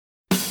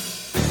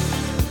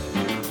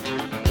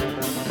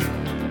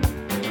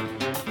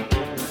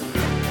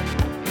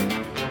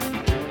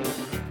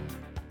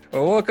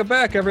Well, welcome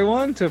back,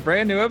 everyone, to a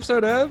brand new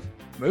episode of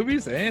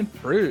Movies and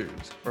Brews,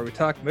 where we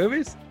talk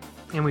movies.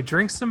 And we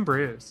drink some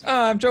brews.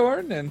 I'm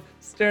Jordan, and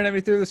staring at me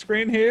through the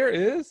screen here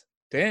is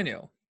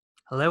Daniel.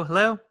 Hello,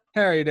 hello.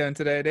 How are you doing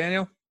today,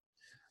 Daniel?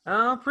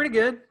 Pretty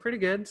good. Pretty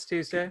good. It's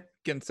Tuesday.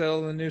 Getting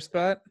settled in the new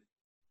spot?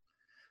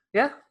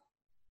 Yeah.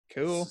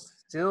 Cool.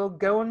 Still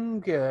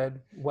going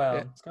good. Well,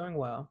 Yeah. It's going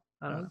well.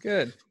 I don't know.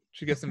 Good.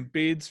 Did you get some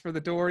beads for the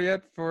door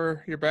yet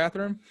for your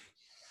bathroom?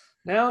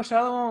 No,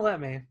 Charlotte won't let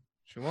me.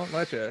 She won't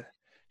let you.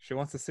 She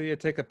wants to see you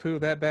take a poo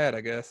that bad, I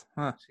guess.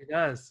 Huh. She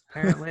does,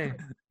 apparently.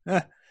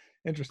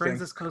 Interesting.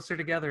 Brings us closer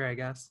together, I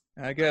guess.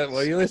 I guess.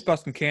 Well, you at least bought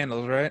some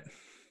candles, right?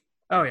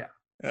 Oh, yeah.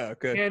 Oh,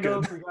 good.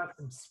 Candles, Good. we got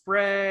some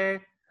spray.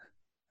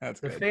 That's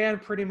The good. fan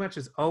pretty much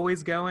is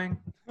always going.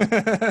 That's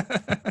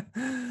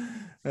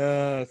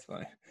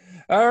funny.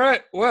 All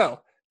right.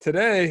 Well,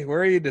 today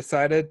what did we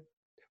decide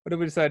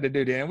to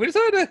do, Dan? We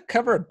decided to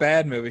cover a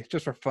bad movie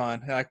just for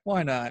fun. Like,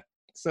 why not?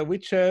 So we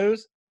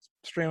chose,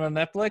 stream on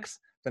Netflix,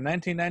 the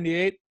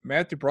 1998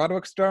 Matthew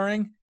Broderick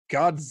starring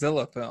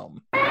Godzilla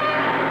film.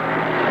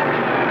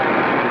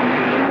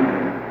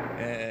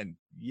 And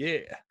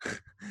yeah,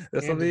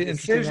 this will be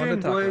interesting one to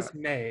talk about.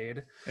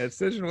 A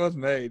decision was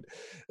made.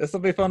 This will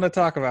be fun to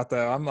talk about,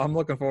 though. I'm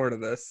looking forward to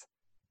this.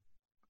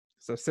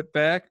 So sit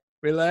back,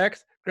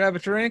 relax, grab a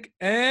drink,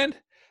 and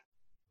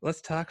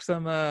let's talk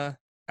some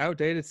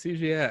outdated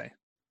CGI.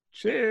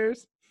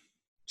 Cheers.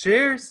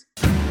 Cheers.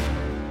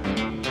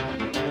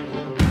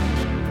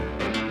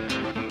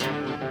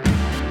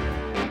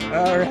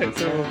 All right,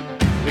 so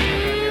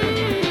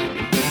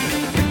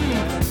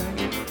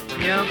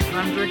Yep,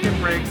 I'm drinking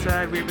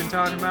Breakside. We've been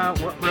talking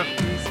about what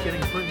rookies getting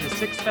put into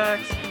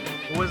six-packs.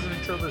 It wasn't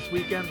until this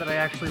weekend that I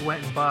actually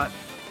went and bought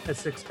a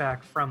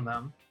six-pack from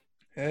them.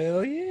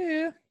 hell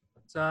yeah.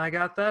 So I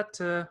got that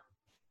to...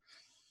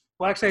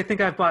 Well, actually, I think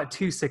I've bought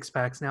two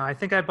six-packs now. I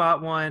think I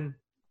bought one...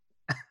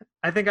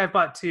 I think I've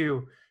bought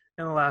two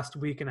in the last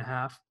week and a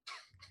half.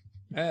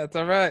 Yeah, that's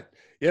all right.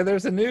 Yeah,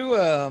 there's a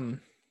new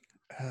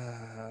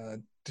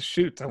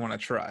Deschutes I want to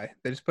try.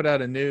 They just put out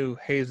a new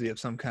hazy of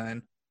some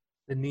kind.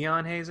 The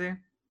Neon Hazy?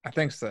 I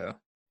think so.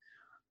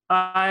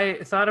 I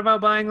thought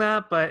about buying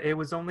that, but it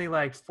was only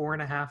like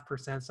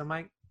 4.5%. So I'm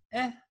like,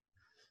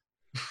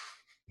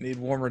 Need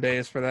warmer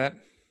days for that.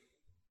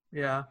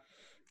 Yeah.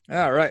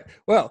 All right.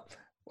 Well,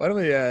 why don't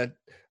we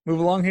move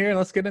along here and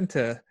let's get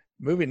into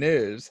movie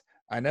news.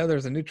 I know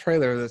there's a new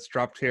trailer that's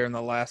dropped here in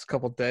the last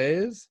couple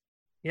days.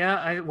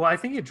 Yeah, I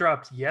think it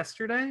dropped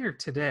yesterday or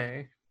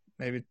today.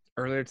 Maybe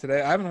earlier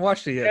today. I haven't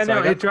watched it yet. Yeah,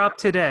 so no, it dropped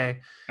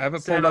today. I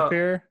haven't pulled up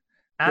here.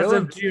 As Bill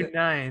of and June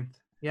 9th.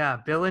 Yeah,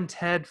 Bill and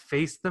Ted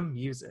Face the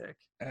Music.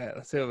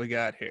 Let's see what we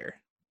got here.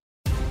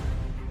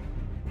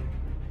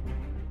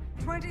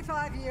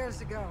 25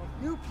 years ago,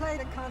 you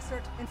played a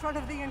concert in front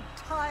of the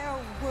entire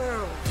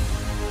world.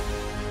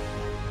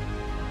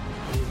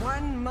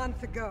 1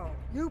 month ago,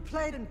 you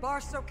played in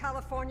Barstow,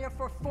 California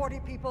for 40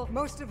 people,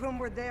 most of whom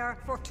were there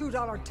for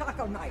 $2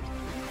 taco night.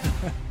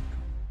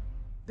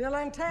 Bill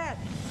and Ted,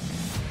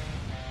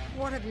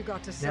 what have you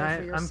got to say for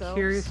I'm yourselves?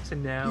 curious to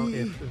know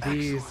if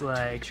these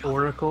like John.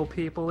 Oracle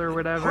people or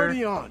whatever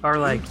Party on, are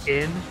like dudes.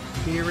 in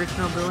the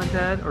original Bill and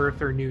Ted or if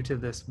they're new to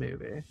this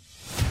movie.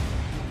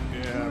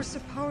 You were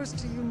supposed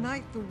to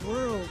unite the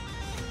world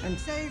and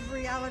save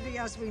reality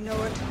as we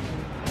know it.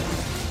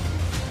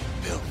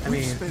 I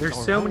mean, there's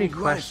so many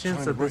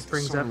questions that this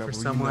brings up for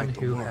someone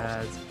who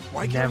has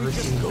never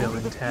seen Bill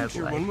and Ted.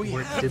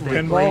 Like, did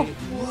they Pinball? play?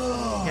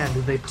 Yeah,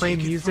 did they play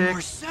music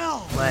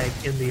like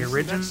in the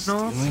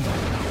original?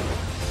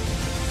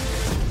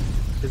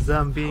 Is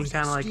them being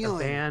kind of like a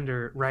band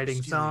or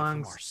writing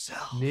songs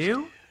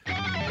new? What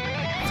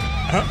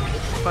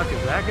the fuck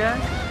is that guy?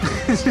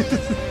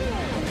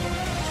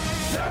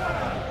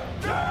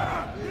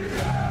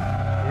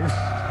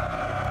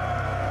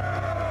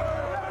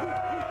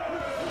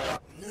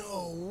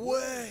 No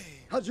way.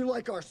 How'd you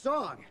like our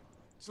song?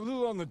 It's a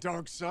little on the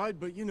dark side,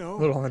 but you know, A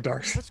little on the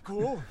dark side. that's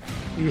cool.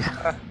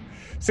 Yeah.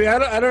 See,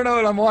 I don't know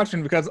what I'm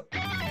watching because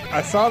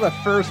I saw the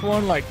first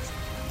one like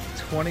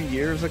 20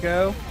 years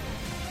ago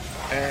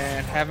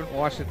and haven't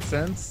watched it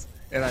since.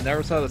 And I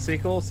never saw the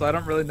sequel, so I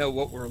don't really know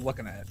what we're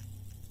looking at.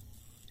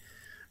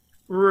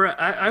 Right.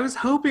 I was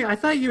hoping. I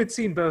thought you had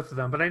seen both of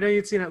them, but I know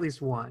you'd seen at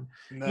least one.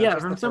 No, Yeah,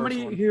 just from the first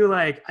somebody one. who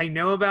like I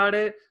know about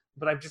it,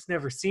 but I've just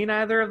never seen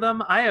either of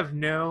them. I have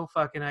no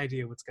fucking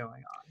idea what's going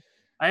on.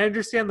 I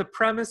understand the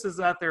premise is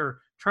that they're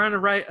trying to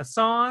write a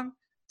song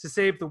to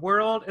save the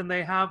world, and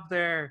they have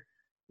their,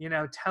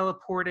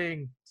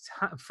 teleporting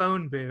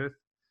phone booth.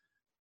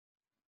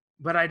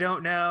 But I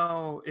don't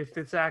know if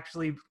it's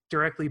actually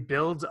directly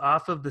builds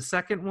off of the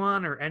second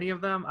one or any of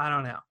them. I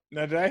don't know.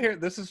 Now, did I hear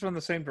this is from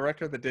the same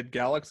director that did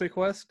Galaxy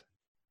Quest?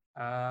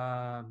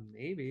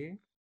 Maybe.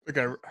 I think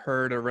I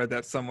heard or read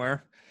that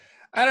somewhere.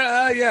 I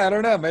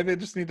don't know. Maybe I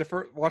just need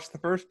to watch the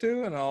first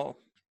two, and I'll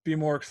be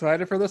more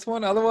excited for this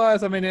one.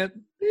 Otherwise, I mean, it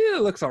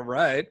looks all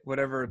right,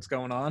 whatever it's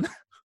going on.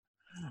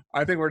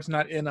 I think we're just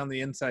not in on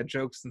the inside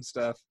jokes and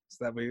stuff,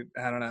 so that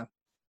I don't know.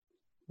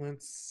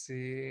 Let's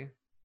see.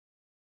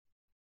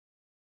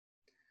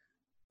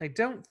 I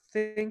don't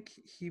think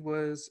he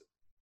was.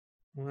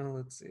 Well,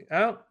 let's see.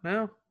 Oh,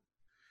 no.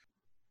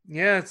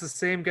 Yeah, it's the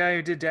same guy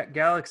who did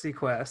Galaxy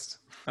Quest.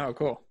 Oh,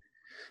 cool.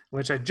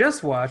 Which I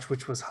just watched,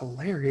 which was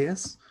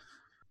hilarious.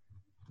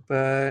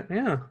 But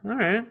yeah, all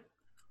right.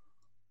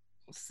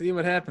 We'll see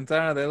what happens. I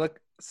don't know. They look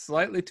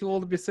slightly too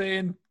old to be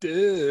saying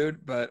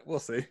dude, but we'll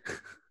see.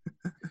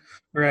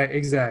 Right,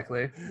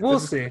 exactly. We'll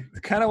see.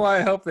 Kind of why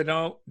I hope they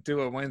don't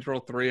do a Wayne's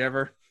World 3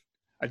 ever.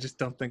 I just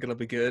don't think it'll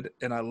be good,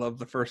 and I love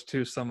the first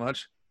two so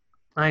much.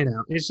 I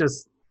know. It's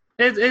just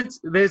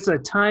there's a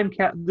time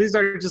cap. These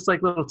are just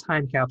like little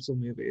time capsule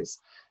movies.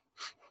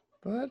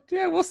 But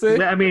yeah, we'll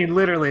see. I mean,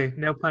 literally,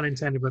 no pun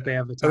intended, but they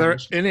have a time. Are there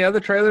machine. any other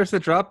trailers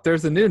that dropped?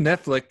 There's a new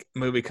Netflix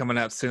movie coming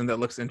out soon that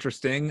looks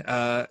interesting.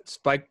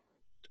 Spike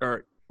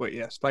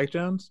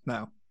Jones?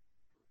 No.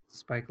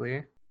 Spike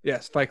Lee. Yeah,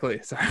 Spike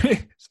Lee.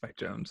 Sorry. Spike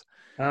Jones.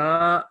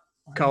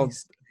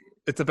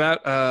 It's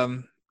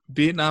about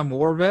Vietnam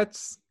War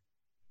vets.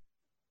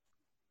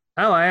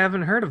 Oh, I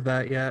haven't heard of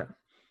that yet.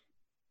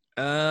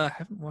 I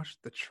haven't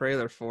watched the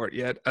trailer for it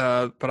yet.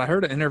 But I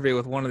heard an interview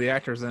with one of the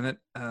actors in it.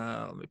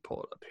 Let me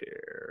pull it up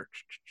here.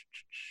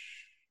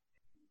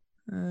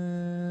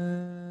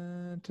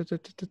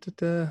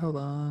 Hold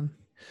on.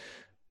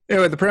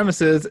 Anyway, the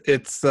premise is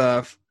it's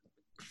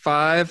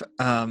 5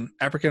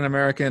 African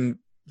American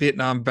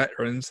Vietnam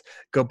veterans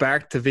go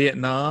back to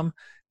Vietnam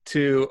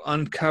to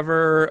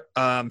uncover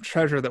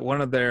treasure that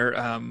one of their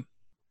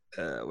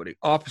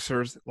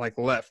officers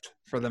left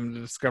for them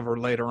to discover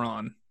later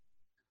on.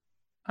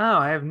 Oh,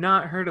 I have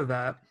not heard of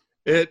that.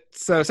 It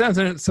sounds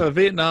a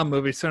Vietnam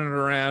movie centered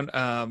around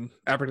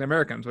African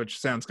Americans, which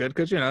sounds good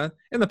because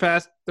in the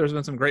past there's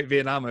been some great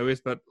Vietnam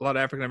movies, but a lot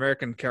of African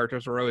American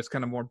characters were always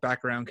kind of more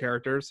background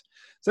characters.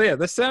 So yeah,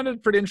 this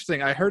sounded pretty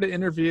interesting. I heard an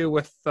interview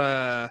with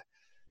Delroy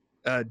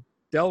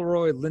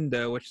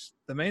Lindo, which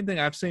the main thing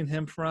I've seen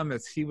him from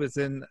is he was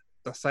in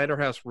The Cider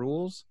House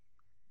Rules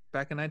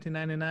back in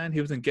 1999.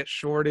 He was in Get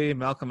Shorty,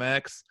 Malcolm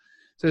X.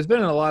 So he's been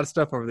in a lot of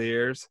stuff over the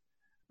years.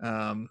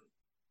 The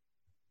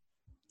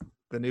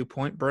new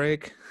Point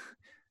Break.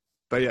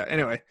 But yeah,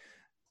 anyway,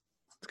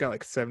 it's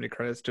got 70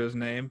 credits to his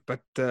name.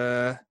 But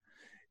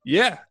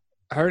yeah,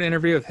 I heard an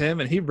interview with him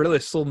and he really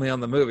sold me on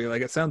the movie.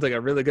 It sounds like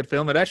a really good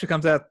film. It actually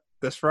comes out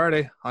this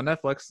Friday on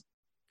Netflix.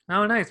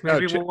 Oh, nice.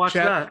 Maybe we'll watch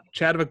that.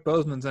 Chadwick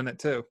Boseman's in it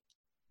too.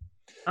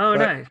 Oh,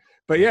 nice.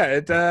 But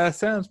yeah, it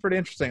sounds pretty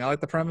interesting. I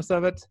like the premise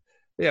of it.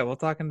 Yeah, we'll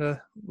talk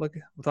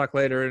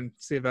later and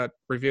see about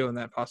reviewing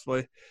that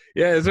possibly.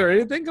 Yeah, is there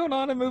anything going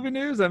on in movie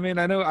news? I mean,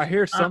 I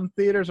hear some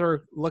theaters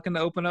are looking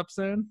to open up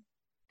soon.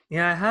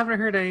 Yeah, I haven't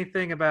heard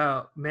anything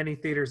about many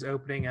theaters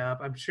opening up.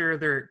 I'm sure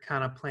they're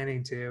kind of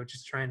planning to,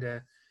 just trying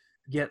to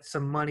get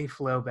some money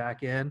flow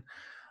back in.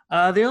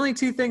 The only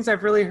two things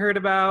I've really heard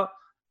about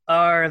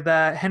are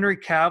that Henry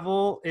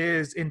Cavill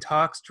is in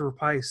talks to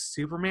reprise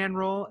Superman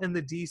role in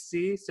the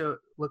DC, so it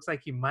looks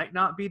like he might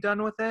not be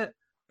done with it.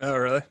 Oh,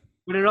 really?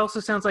 But it also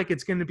sounds like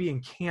it's going to be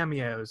in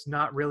cameos,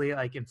 not really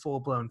in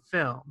full-blown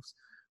films,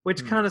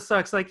 which kind of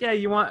sucks.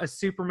 You want a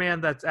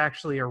Superman that's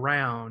actually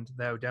around,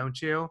 though, don't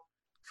you?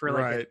 For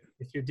right.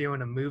 If you're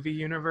doing a movie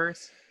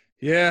universe.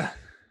 Yeah,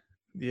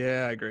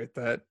 I agree with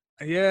that.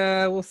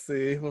 Yeah, we'll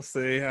see. I don't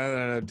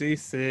know.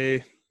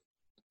 DC,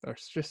 they're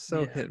just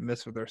so hit and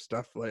miss with their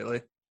stuff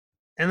lately.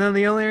 And then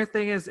the only other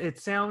thing is, it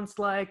sounds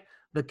like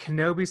the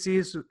Kenobi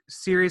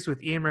series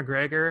with Ian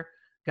McGregor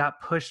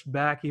got pushed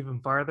back even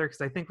farther, because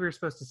I think we were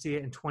supposed to see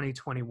it in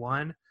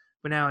 2021,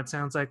 but now it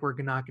sounds like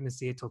we're not going to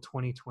see it till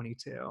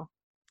 2022.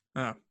 Oh,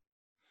 well,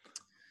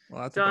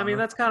 that's so I mean,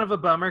 that's kind of a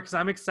bummer, because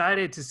I'm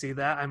excited to see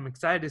that. I'm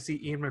excited to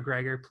see Ian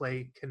McGregor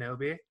play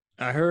Kenobi.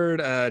 I heard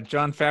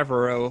Jon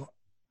Favreau.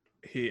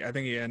 I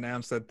think he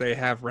announced that they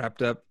have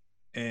wrapped up,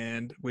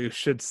 and we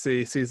should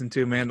see season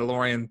 2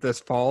 Mandalorian this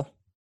fall.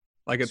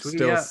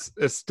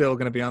 It's still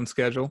going to be on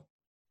schedule.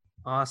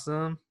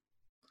 Awesome.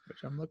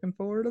 Which I'm looking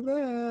forward to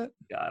that.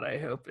 I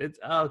hope it's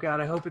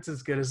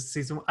as good as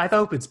season 1. I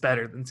hope it's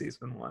better than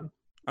season 1.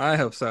 I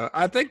hope so.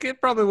 I think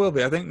it probably will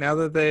be. I think now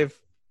that they've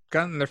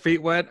gotten their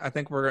feet wet, I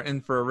think we're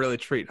in for a really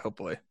treat,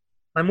 hopefully.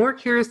 I'm more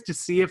curious to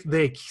see if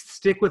they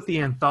stick with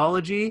the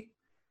anthology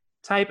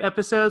type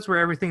episodes where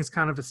everything's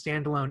kind of a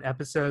standalone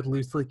episode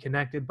loosely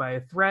connected by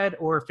a thread,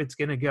 or if it's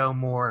going to go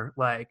more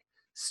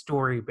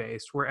story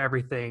based where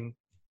everything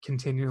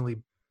continually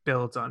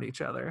builds on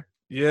each other.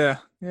 Yeah,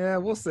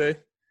 we'll see.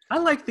 I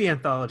like the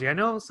anthology. I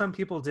know some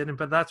people didn't,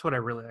 but that's what I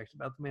really liked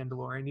about The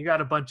Mandalorian. You got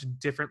a bunch of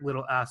different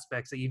little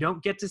aspects that you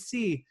don't get to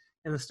see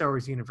in the Star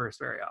Wars universe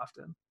very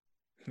often.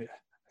 Yeah,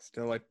 I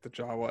still like the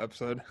Jawa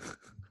episode.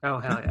 Oh,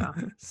 hell yeah.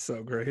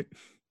 So great.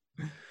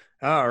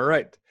 All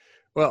right.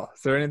 Well,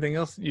 is there anything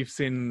else you've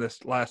seen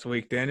this last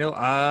week, Daniel?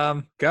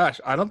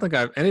 Gosh, I don't think I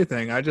have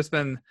anything. I've just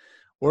been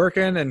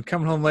working and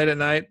coming home late at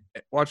night,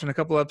 watching a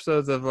couple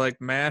episodes of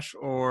MASH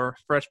or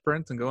Fresh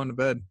Prince and going to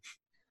bed.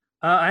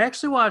 I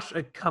actually watched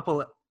a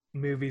couple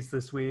movies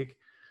this week.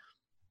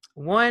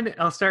 One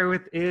I'll start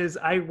with is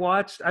I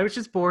was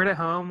just bored at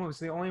home. I was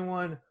the only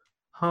one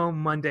home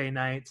Monday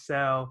night,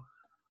 so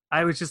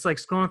I was just like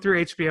scrolling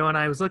through HBO and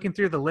I was looking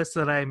through the list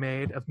that I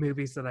made of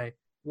movies that I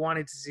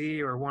wanted to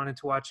see or wanted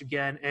to watch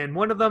again. And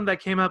one of them that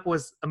came up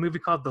was a movie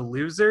called The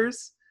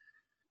Losers.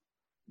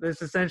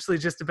 It's essentially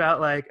just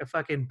about like a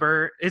fucking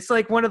bird. It's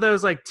like one of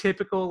those like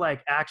typical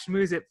like action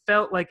movies. It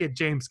felt like a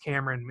James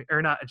Cameron,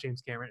 or not a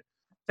James Cameron. It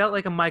felt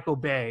like a Michael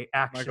Bay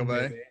action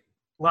movie.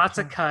 Lots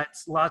of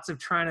cuts, lots of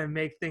trying to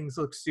make things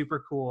look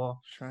super cool.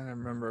 Trying to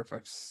remember if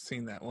I've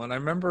seen that one. I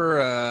remember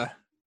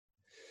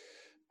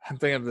I'm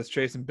thinking of this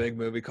Jason Bigg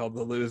movie called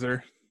The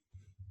Loser.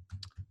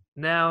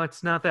 No,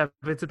 it's not that.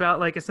 It's about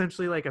like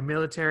essentially like a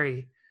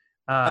military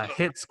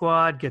hit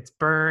squad gets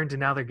burned and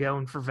now they're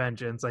going for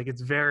vengeance. Like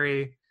it's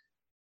very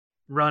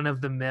run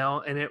of the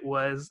mill, and it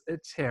was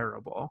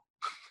terrible.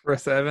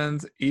 Chris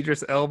Evans,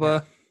 Idris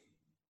Elba.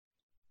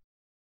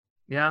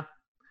 Yeah,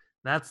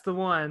 that's the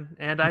one.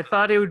 And I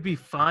thought it would be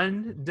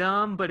fun,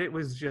 dumb, but it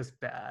was just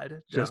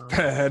bad. Just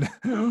bad.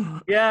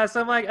 Yeah,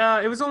 so I'm like,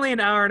 it was only an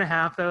hour and a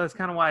half, though. That's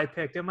kind of why I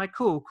picked it. I'm like,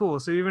 cool.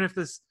 So even if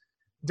this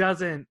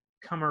doesn't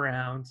come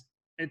around,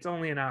 it's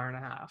only an hour and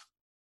a half.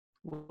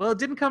 Well, it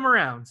didn't come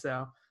around,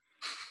 so.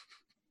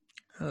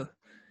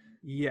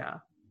 Yeah.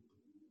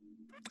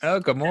 Oh,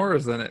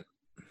 Gamora's in it.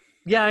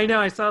 Yeah, I know.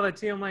 I saw that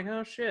too. I'm like,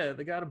 oh shit,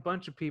 they got a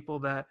bunch of people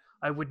that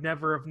I would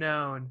never have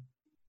known,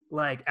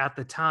 like at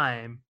the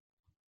time,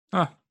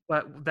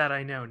 but that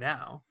I know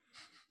now.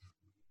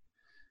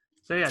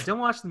 So yeah, don't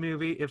watch the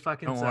movie. It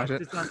fucking sucks.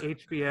 It's on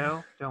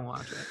HBO. Don't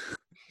watch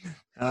it.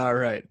 All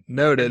right,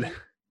 noted.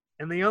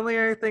 And the only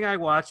other thing I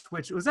watched,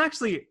 which was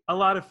actually a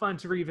lot of fun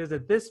to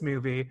revisit this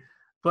movie,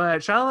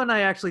 but Shiloh and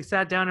I actually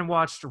sat down and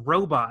watched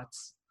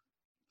Robots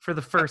for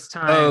the first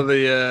time. Oh,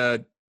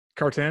 the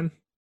cartoon?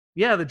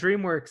 Yeah, the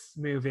DreamWorks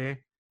movie.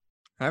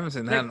 I haven't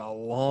seen that in a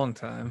long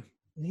time.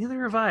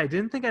 Neither have I.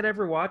 Didn't think I'd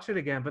ever watch it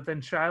again, but then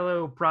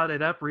Shiloh brought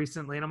it up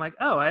recently, and I'm like,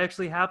 oh, I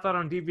actually have that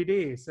on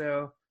DVD.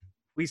 So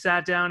we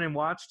sat down and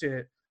watched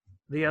it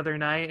the other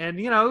night, and,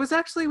 it was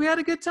actually, we had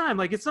a good time.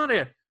 Like, it's not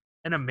an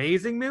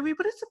amazing movie,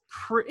 but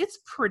it's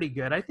pretty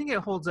good. I think it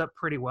holds up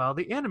pretty well.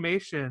 The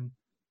animation,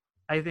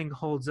 I think,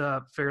 holds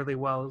up fairly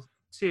well,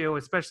 too,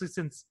 especially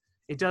since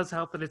it does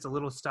help that it's a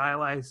little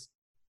stylized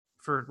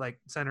for, like,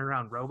 centered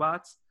around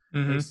robots.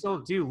 Mm-hmm. They still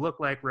do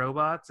look like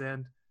robots,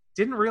 and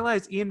didn't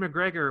realize Ian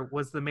McGregor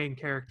was the main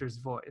character's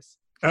voice.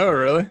 Oh,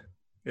 really?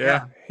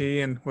 Yeah.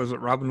 He and, was it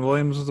Robin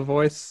Williams was the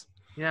voice?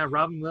 Yeah,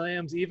 Robin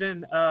Williams.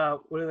 Even,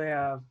 what do they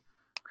have?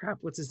 Crap,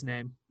 what's his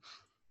name?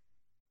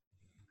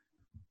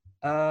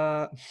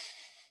 Mel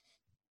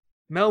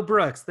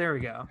Brooks. There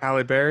we go.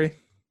 Halle Berry.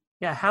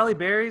 Yeah, Halle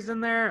Berry's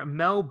in there.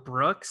 Mel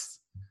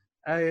Brooks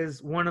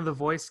is one of the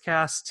voice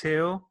casts,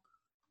 too.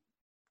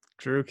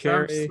 Drew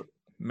Carey.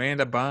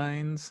 Amanda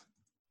Bynes.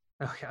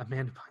 Oh, yeah,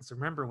 Amanda Bynes.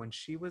 Remember when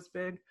she was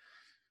big?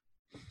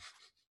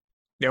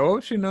 Yeah, what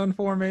was she known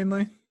for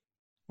mainly?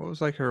 What was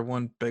like her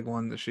one big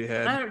one that she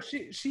had?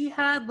 She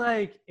had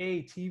like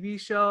a TV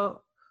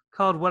show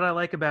called What I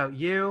Like About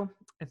You.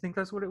 I think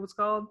that's what it was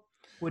called,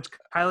 which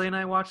Kylie and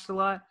I watched a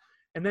lot.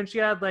 And then she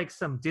had like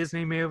some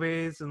Disney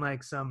movies and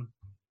like some...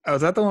 Oh,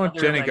 is that the one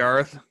with Jenny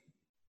Garth?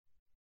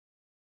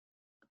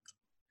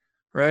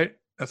 Right?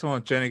 That's the one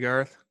with Jenny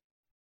Garth?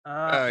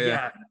 Oh,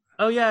 yeah.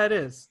 Oh, yeah, it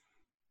is.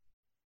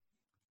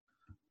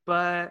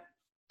 But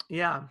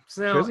yeah,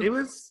 so it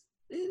was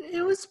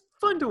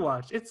fun to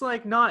watch. It's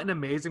like not an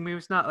amazing movie.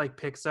 It's not like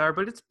Pixar,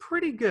 but it's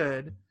pretty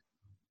good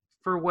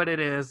for what it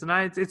is, and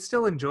it's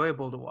still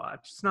enjoyable to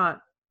watch. It's not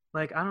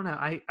like, I don't know.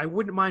 I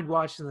wouldn't mind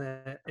watching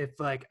it if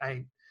like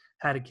I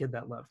had a kid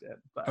that loved it.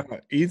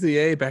 But Easy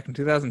A back in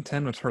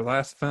 2010 was her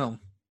last film.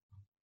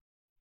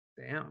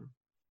 Damn.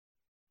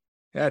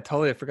 Yeah, I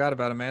totally forgot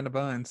about Amanda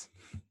Bynes.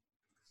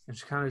 And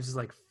she kind of just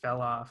like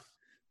fell off.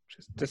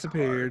 Just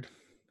disappeared.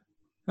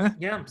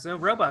 Yeah, so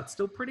Robots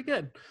still pretty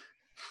good.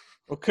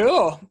 Well,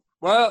 cool.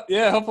 Well,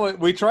 yeah, hopefully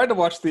we tried to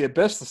watch The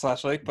Abyss this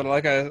last week, but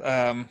like I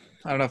don't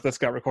know if this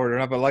got recorded or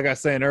not, but like I was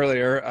saying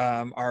earlier,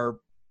 our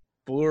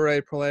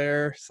Blu-ray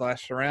player /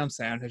 surround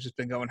sound has just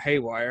been going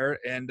haywire,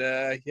 and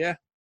yeah,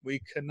 we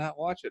could not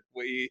watch it.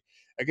 We,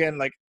 again,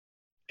 like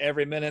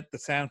every minute the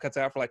sound cuts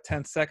out for like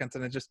 10 seconds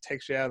and it just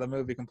takes you out of the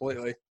movie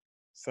completely.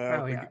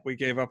 So we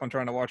gave up on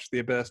trying to watch The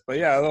Abyss. But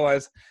yeah,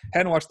 otherwise,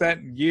 hadn't watched that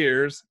in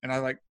years. And I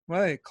was like,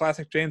 well, hey,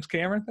 classic James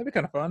Cameron, that'd be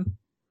kind of fun.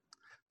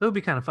 That would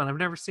be kind of fun. I've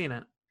never seen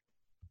it.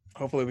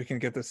 Hopefully we can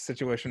get this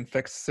situation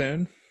fixed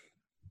soon.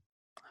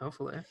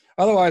 Hopefully.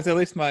 Otherwise, at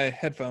least my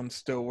headphones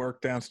still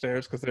work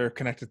downstairs because they're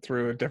connected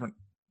through a different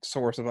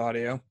source of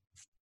audio.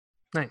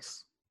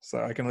 Nice.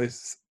 So I can at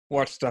least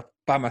watch stuff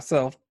by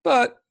myself.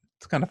 But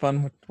it's kind of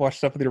fun to watch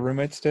stuff with your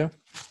roommates too.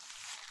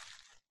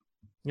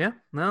 Yeah,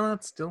 no,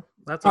 that's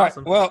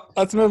awesome. Right, well,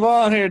 let's move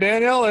on here,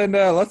 Daniel, and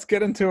let's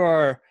get into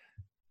our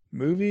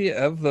movie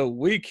of the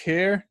week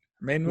here.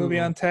 Main movie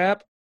on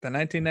tap, the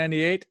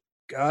 1998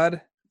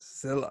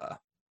 Godzilla.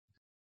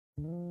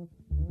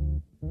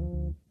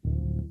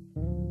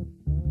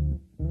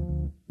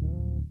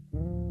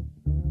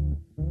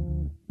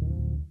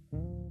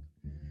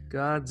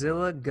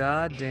 Godzilla,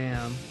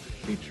 goddamn.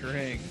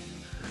 Featuring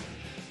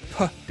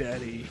Puff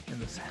Daddy in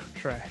the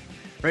soundtrack.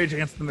 Rage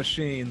Against the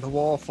Machine, The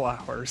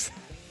Wallflowers.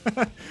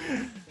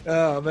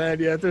 Oh man,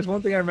 yeah. If there's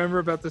one thing I remember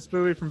about this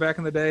movie from back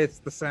in the day, it's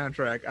the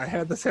soundtrack. I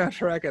had the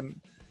soundtrack,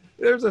 and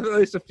there's at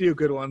least a few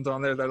good ones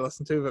on there that I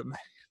listened to. But man,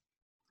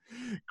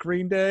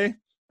 Green Day,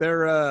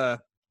 their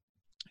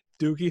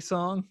Dookie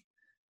song,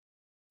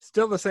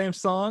 still the same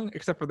song,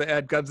 except for they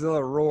add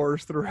Godzilla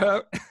roars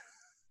throughout.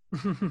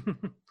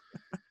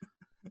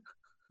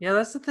 Yeah,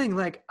 that's the thing.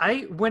 Like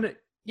I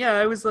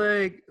was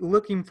like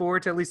looking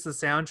forward to at least the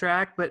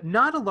soundtrack, but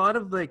not a lot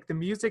of like the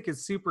music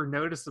is super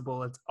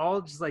noticeable. It's all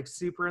just like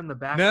super in the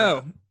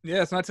background. No,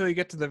 yeah, it's not until you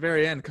get to the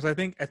very end, because I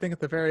think at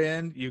the very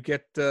end you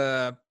get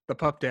the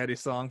Puff Daddy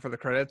song for the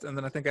credits, and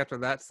then I think after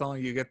that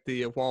song you get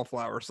the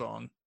Wallflower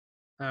song.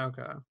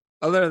 Okay.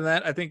 Other than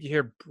that, I think you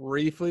hear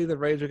briefly the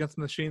Rage Against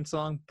the Machine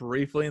song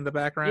briefly in the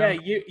background.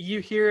 Yeah,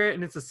 you hear it,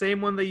 and it's the same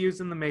one they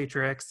use in The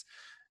Matrix,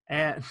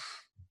 and.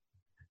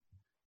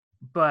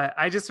 But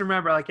I just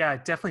remember, like, yeah, I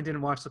definitely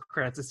didn't watch the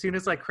credits. As soon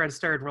as like credits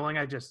started rolling,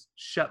 I just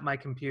shut my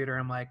computer.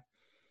 I'm like,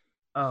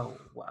 oh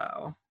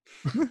wow,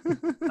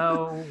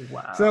 oh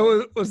wow.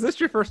 So was this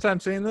your first time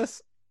seeing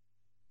this?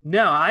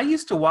 No, I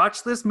used to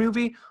watch this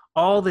movie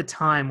all the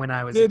time when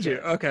I was. Did you?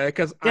 Okay,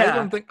 because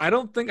yeah. I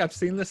don't think I've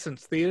seen this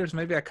since theaters.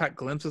 Maybe I caught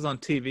glimpses on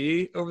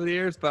TV over the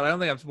years, but I don't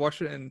think I've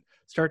watched it in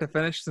start to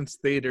finish since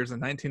theaters in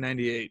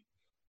 1998.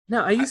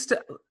 No, I used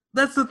to.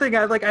 That's the thing.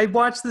 I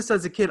watched this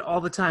as a kid all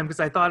the time because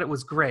I thought it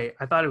was great.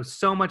 I thought it was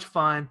so much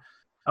fun.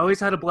 I always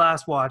had a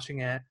blast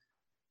watching it.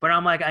 But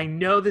I'm like, I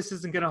know this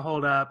isn't going to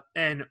hold up.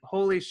 And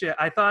holy shit,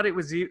 I thought it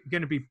was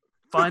going to be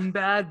fun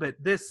bad, but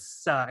this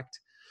sucked.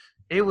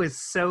 It was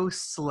so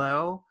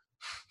slow.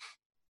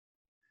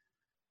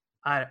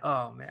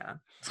 Oh, man.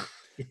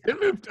 Yeah. It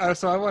moved.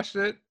 So I watched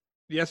it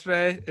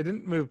yesterday. It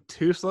didn't move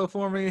too slow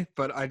for me,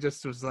 but I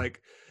just was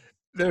like,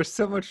 there's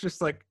so much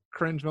just like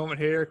cringe moment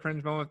here,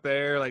 cringe moment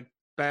there, like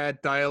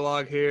bad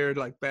dialogue here,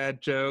 like bad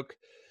joke.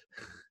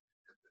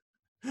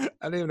 I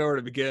don't even know where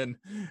to begin.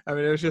 I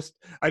mean, it was just,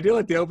 I do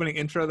like the opening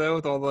intro though,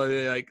 with all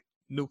the like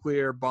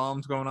nuclear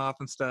bombs going off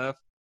and stuff.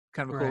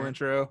 Kind of a cool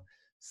intro.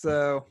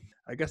 So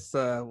I guess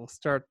we'll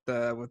start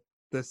with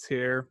this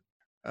here.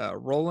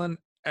 Roland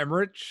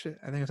Emmerich,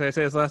 I think that's how I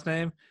say his last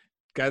name.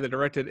 Guy that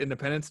directed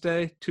Independence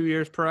Day 2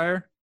 years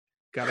prior.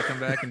 Got to come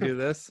back and do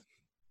this.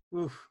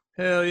 Oof.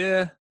 Hell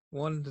yeah.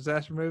 One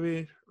disaster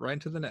movie right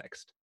into the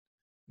next.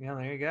 Yeah,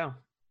 there you go.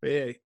 But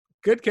yeah,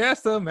 good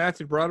cast though.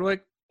 Matthew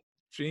Broderick,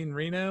 Jean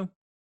Reno,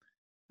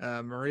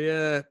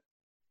 Maria.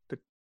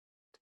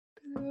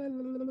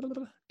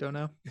 Don't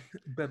know.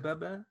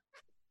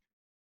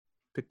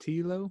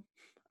 Petilo.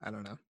 I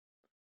don't know.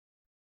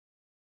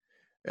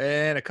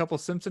 And a couple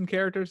Simpson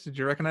characters. Did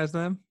you recognize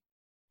them?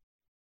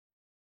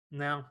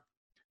 No.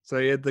 So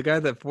you had the guy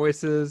that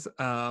voices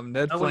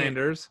Ned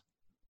Flanders,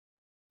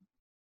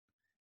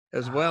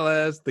 as well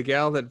as the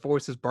gal that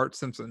voices Bart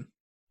Simpson.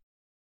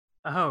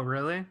 Oh,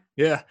 really?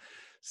 Yeah.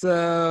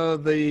 So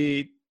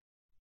the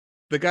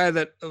guy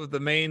that the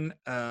main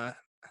I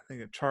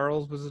think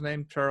Charles was his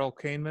name, Charles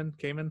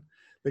Kamen,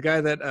 the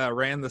guy that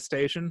ran the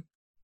station,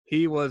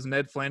 he was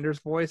Ned Flanders'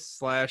 voice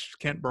 /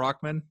 Kent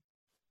Brockman.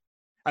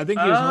 I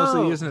think he was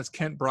mostly using his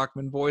Kent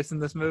Brockman voice in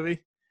this movie.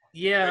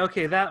 Yeah,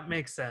 okay, that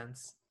makes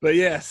sense. But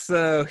yeah,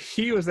 so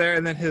he was there,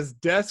 and then his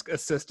desk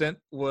assistant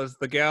was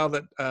the gal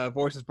that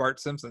voices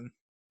Bart Simpson.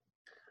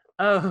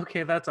 Oh,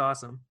 okay, that's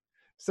awesome.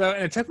 So,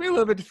 and it took me a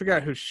little bit to figure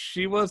out who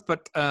she was,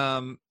 but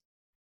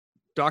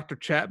Dr.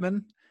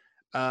 Chapman,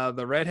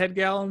 the redhead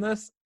gal in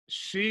this,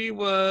 she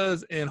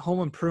was in Home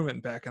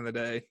Improvement back in the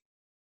day.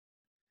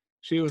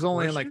 She was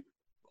only in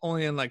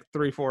like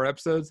 3-4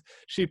 episodes.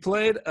 She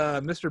played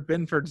Mr.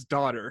 Binford's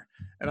daughter,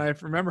 and I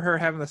remember her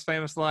having this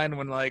famous line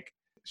when like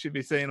she'd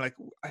be saying like,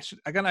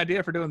 I got an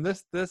idea for doing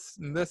this,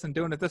 and this, and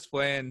doing it this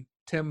way, and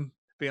Tim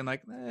being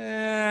like,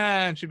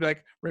 and she'd be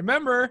like,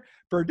 remember,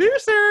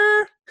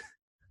 producer.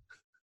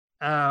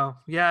 Oh,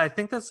 yeah, I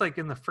think that's like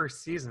in the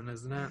first season,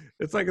 isn't it?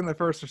 It's like in the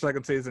first or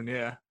second season,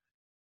 yeah.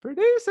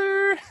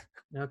 Producer.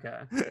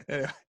 Okay.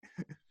 Yeah.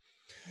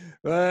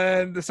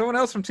 And someone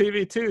else from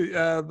TV too.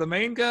 The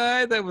main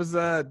guy that was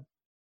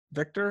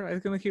Victor, I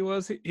think he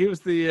was. He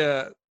was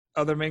the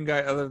other main guy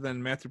other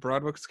than Matthew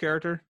Broderick's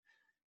character.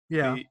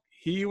 Yeah.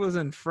 He was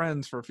in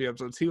Friends for a few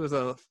episodes. He was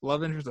a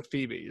love interest of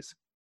Phoebe's.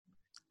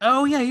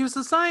 Oh, yeah, he was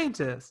a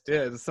scientist.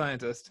 Yeah, the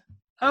scientist.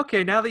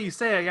 Okay, now that you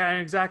say it, I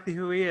know exactly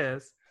who he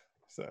is.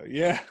 So,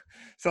 yeah.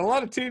 So, a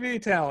lot of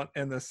TV talent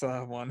in this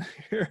one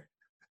here.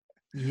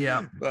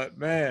 Yeah. But,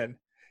 man,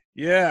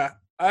 yeah.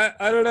 I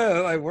don't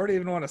know. Like, where do you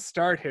even want to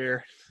start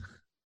here?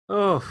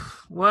 Oh,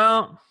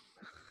 well,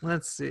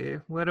 let's see.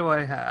 What do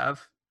I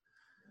have?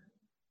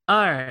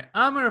 All right.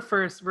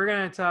 We're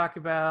going to talk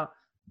about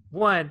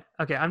one.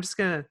 Okay, I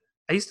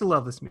used to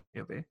love this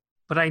movie,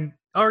 but I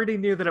already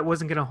knew that it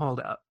wasn't going to hold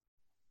up.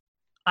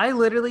 I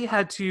literally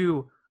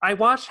I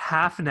watched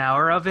half an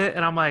hour of it,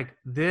 and I'm like,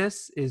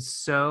 this is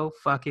so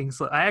fucking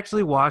slow. I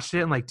actually watched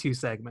it in like 2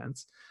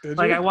 segments.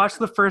 I watched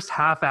the first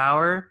half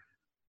hour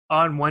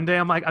on one day.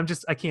 I'm like,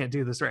 I can't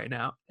do this right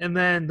now. And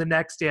then the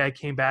next day I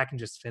came back and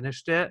just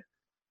finished it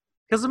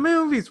because the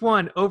movie's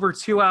over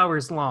 2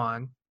 hours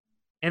long,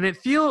 and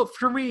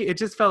for me, it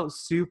just felt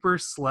super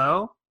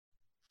slow,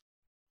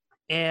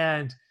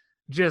 and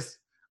just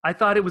I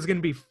thought it was going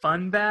to be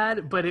fun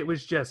bad, but it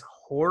was just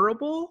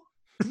horrible.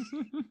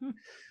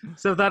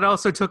 So that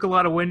also took a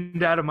lot of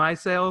wind out of my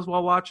sails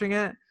while watching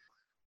it.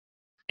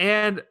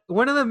 And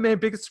one of the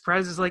biggest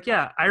surprises,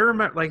 I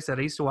remember, like I said,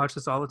 I used to watch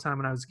this all the time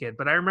when I was a kid,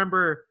 but I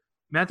remember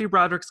Matthew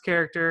Broderick's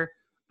character.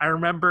 I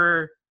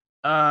remember,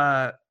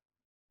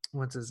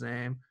 what's his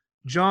name?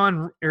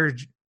 Jean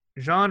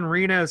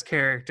Reno's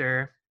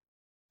character.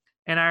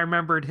 And I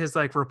remembered his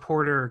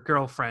reporter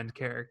girlfriend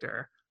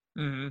character.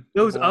 Mm-hmm.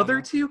 Those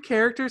other two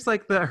characters,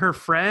 her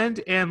friend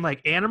and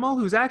Animal,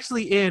 who's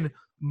actually in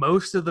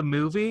most of the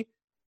movie,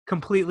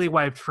 completely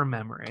wiped from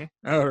memory.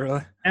 Oh,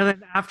 really? And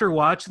then after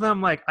watching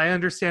them, I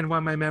understand why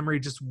my memory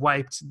just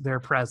wiped their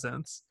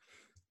presence.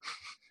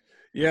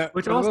 Yeah.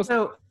 Which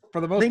also,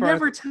 for the most they part,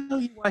 never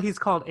tell you why he's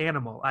called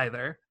Animal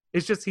either.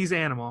 It's just he's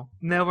Animal.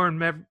 Never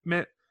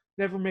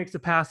makes a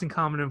passing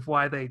comment of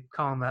why they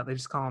call him that. They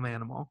just call him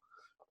Animal.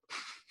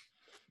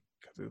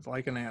 Because he's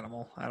like an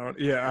animal. I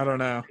don't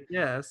know.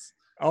 Yes.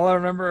 All I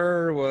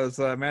remember was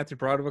Matthew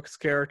Broderick's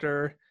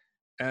character,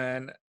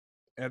 and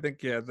I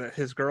think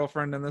his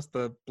girlfriend in this,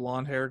 the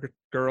blonde hair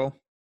girl,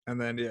 and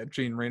then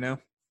Jean Reno.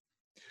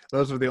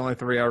 Those were the only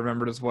three I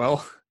remembered as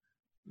well.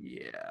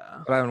 Yeah.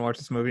 But I haven't watched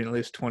this movie in at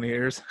least 20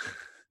 years.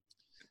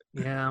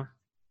 Yeah.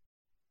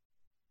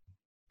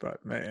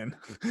 But man,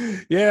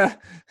 yeah,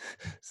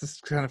 this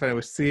is kind of funny.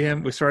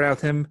 We start out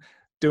with him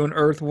doing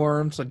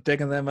earthworms,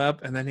 digging them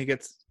up, and then he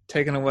gets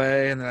taken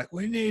away, and they're like,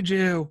 "We need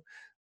you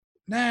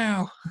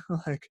now."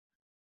 I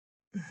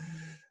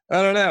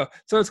don't know.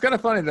 So it's kind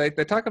of funny.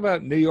 They talk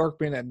about New York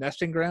being a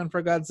nesting ground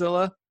for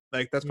Godzilla.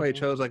 That's why he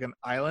chose an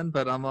island.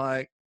 But I'm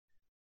like,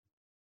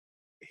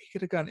 he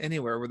could have gone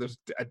anywhere where there's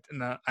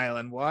an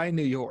island. Why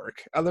New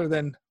York? Other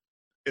than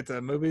it's a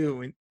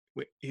movie.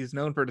 He's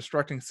known for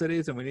destructing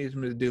cities, and we need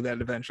him to do that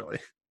eventually.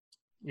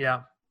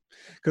 Yeah.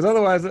 Because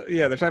otherwise,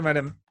 they're talking about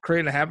him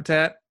creating a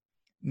habitat,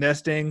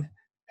 nesting,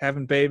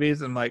 having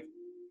babies. I'm like,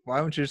 why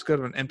wouldn't you just go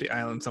to an empty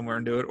island somewhere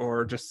and do it,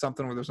 or just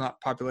something where there's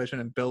not population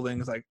and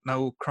buildings,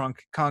 no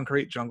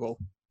concrete jungle?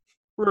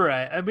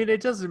 Right. I mean, it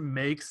doesn't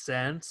make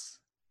sense.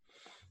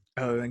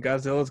 Other than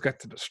Godzilla's got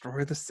to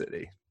destroy the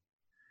city.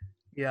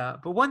 Yeah,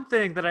 but one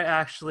thing that I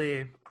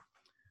actually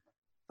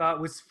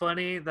thought was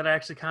funny that I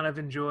actually kind of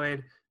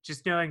enjoyed,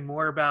 just knowing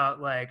more about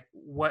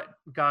what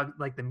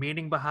the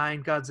meaning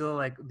behind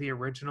Godzilla, the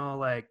original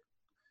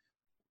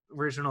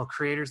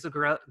creators of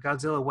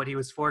Godzilla, what he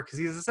was for, because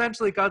he's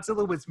essentially,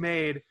 Godzilla was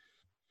made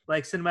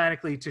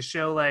cinematically to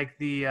show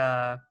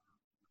the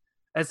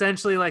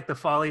essentially the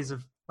follies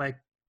of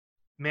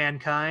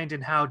mankind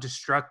and how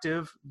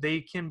destructive they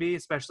can be,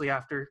 especially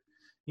after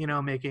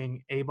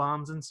making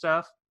A-bombs and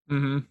stuff.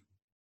 Mm-hmm.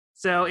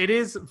 So it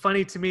is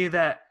funny to me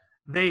that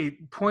they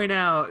point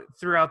out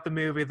throughout the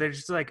movie, they're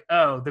just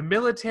the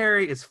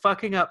military is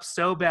fucking up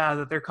so bad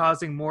that they're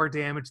causing more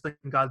damage than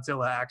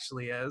Godzilla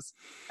actually is,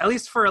 at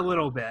least for a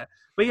little bit.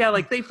 But yeah,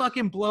 they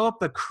fucking blow up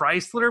the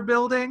Chrysler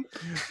building.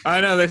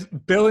 I know, there's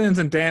billions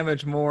in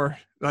damage more.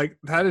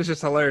 That is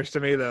just hilarious to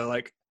me, though.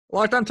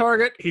 Locked on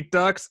target, he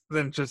ducks,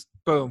 then just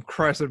boom,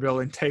 Chrysler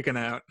building taken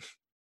out.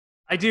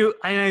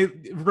 I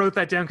wrote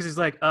that down because he's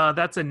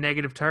that's a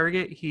negative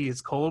target. He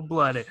is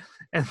cold-blooded.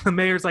 And the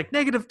mayor's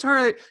negative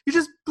target, you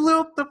just blew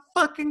up the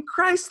fucking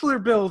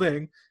Chrysler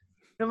building.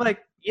 And I'm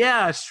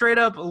yeah, straight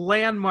up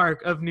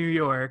landmark of New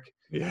York.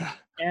 Yeah.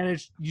 And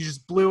you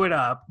just blew it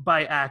up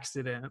by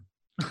accident.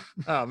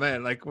 Oh,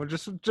 man,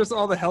 just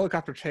all the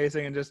helicopter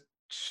chasing and just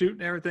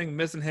shooting everything,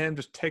 missing him,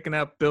 just taking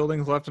out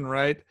buildings left and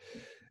right.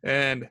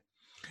 And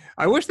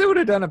I wish they would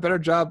have done a better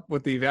job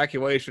with the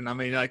evacuation. I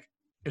mean, it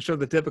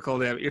showed the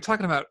difficulty of it. You're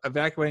talking about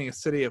evacuating a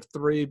city of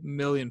 3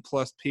 million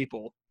plus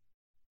people.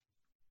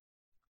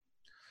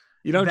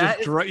 You don't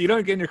you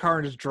don't get in your car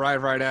and just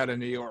drive right out of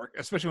New York,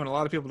 especially when a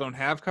lot of people don't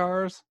have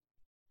cars.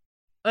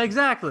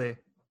 Exactly.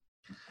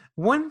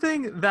 One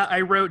thing that I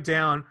wrote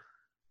down,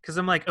 because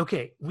I'm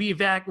okay, we're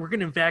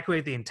going to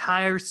evacuate the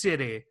entire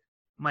city.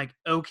 I'm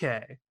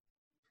okay.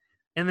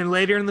 And then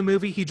later in the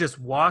movie, he just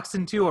walks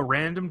into a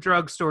random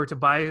drugstore to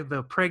buy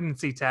the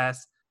pregnancy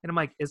test. And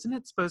I'm isn't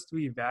it supposed to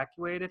be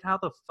evacuated? How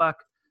the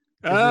fuck?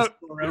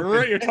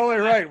 You're totally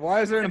right.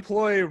 Why is there an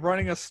employee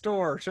running a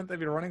store? Shouldn't they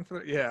be running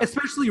for? Yeah.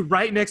 Especially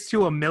right next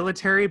to a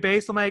military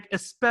base. I'm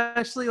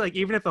especially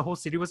even if the whole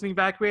city wasn't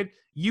evacuated,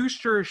 you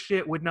sure as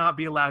shit would not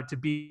be allowed to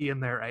be in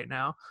there right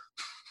now.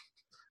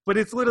 But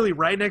it's literally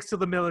right next to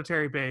the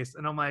military base.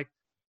 And I'm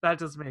that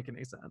doesn't make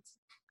any sense.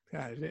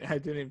 Yeah, I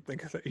didn't even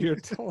think of that. You're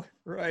totally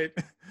right.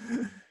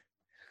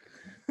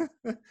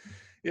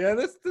 Yeah,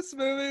 this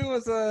movie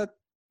was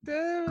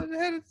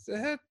it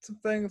had some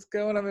things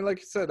going. I mean, like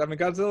you said,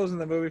 Godzilla's in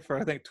the movie for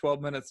I think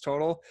 12 minutes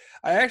total.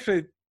 I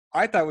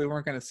thought we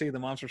weren't going to see the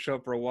monster show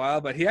up for a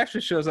while, but he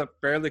actually shows up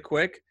fairly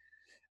quick.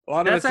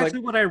 That's actually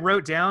what I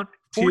wrote down.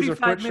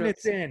 45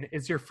 minutes in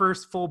is your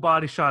first full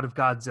body shot of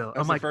Godzilla.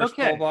 That's the first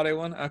full body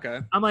one. Okay.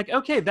 I'm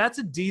okay, that's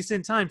a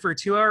decent time for a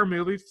 2-hour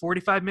movie.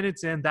 45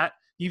 minutes in, that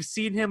you've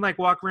seen him like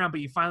walk around, but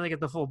you finally get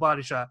the full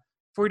body shot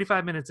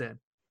 45 minutes in.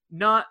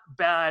 Not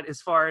bad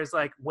as far as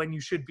like when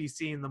you should be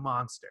seeing the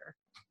monster.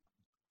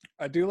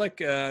 I do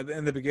like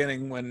in the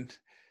beginning when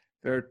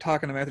they're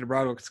talking to Matthew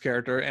Broderick's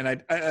character, and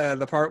I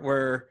the part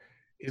where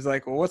he's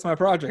like, well, what's my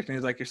project? And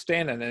he's like, you're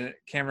standing, and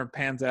camera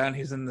pans out and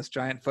he's in this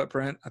giant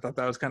footprint. I thought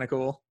that was kind of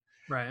cool.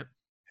 Right.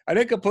 I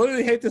didn't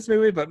completely hate this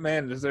movie, but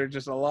man, there's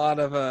just a lot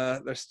of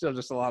there's still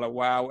just a lot of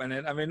wow in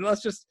it. I mean,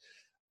 let's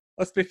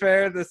be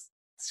fair. This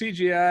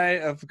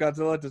CGI of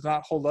Godzilla does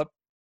not hold up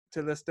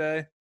to this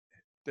day.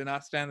 Did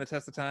not stand the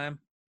test of time.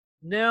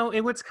 No,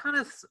 and what's kind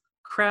of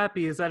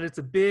crappy is that it's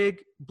a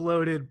big,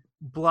 bloated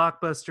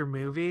blockbuster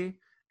movie,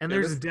 and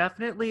there's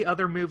definitely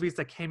other movies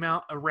that came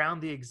out around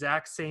the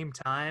exact same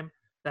time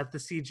that the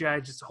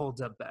CGI just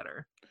holds up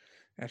better.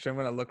 Actually, I'm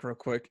gonna look real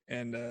quick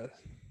and.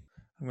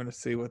 I'm going to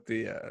see what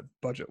the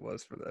budget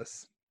was for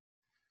this.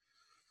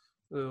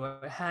 Ooh,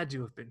 it had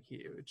to have been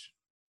huge.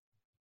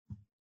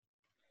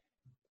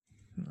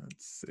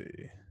 Let's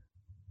see.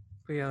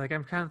 But yeah, like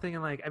I'm kind of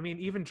thinking like, I mean,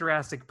 even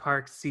Jurassic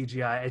Park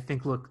CGI, I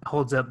think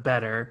holds up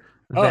better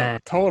than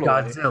totally.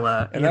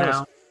 Godzilla. And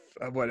that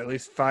was, what, at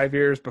least 5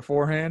 years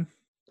beforehand?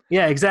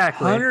 Yeah,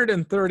 exactly.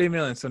 $130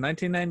 million. So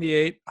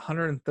 1998,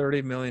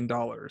 $130 million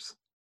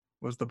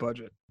was the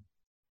budget.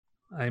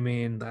 I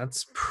mean,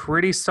 that's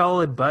pretty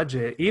solid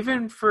budget.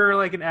 Even for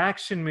like an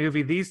action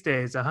movie these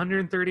days,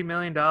 $130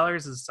 million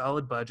is a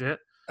solid budget.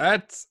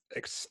 That's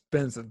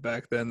expensive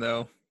back then,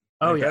 though.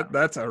 Oh, like yeah.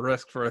 That's a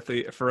risk for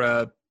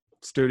a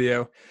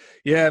studio.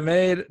 Yeah,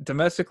 made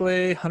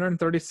domestically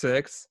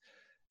 136,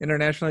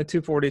 internationally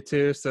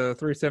 242, so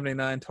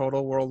 379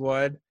 total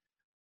worldwide.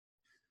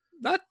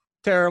 Not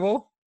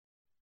terrible.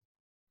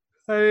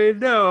 I mean,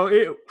 no,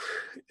 it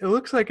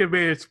looks like it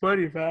made its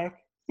money back.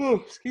 Oh,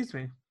 excuse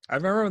me. I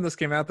remember when this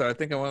came out, though. I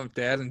think I went with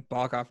Dad and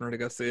Balkoffner to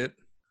go see it.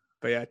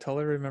 But yeah, I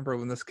totally remember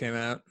when this came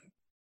out.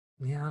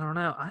 Yeah, I don't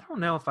know. I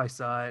don't know if I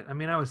saw it. I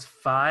mean, I was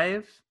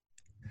 5.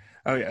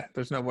 Oh yeah,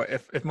 there's no way.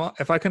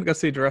 If I couldn't go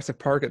see Jurassic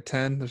Park at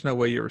 10, there's no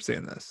way you were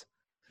seeing this.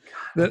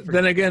 God,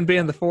 then again,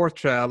 being the fourth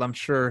child, I'm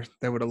sure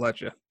they would have let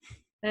you.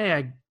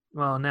 Hey,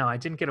 no, I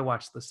didn't get to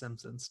watch The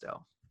Simpsons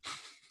still.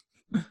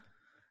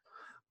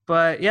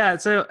 But yeah,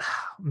 so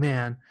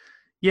man.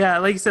 Yeah,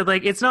 like you said,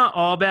 like it's not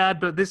all bad,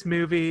 but this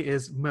movie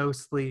is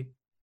mostly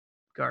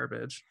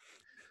garbage.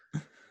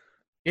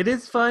 It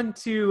is fun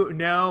to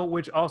know,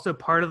 which also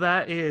part of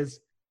that is,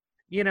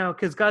 you know,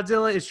 because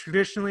Godzilla is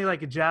traditionally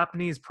like a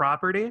Japanese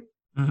property,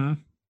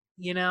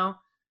 you know?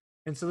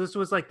 And so this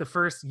was like the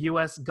first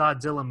U.S.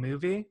 Godzilla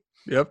movie.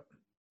 Yep.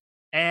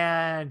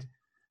 And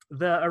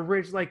the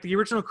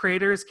original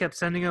creators kept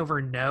sending over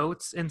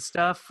notes and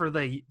stuff for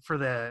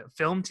the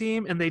film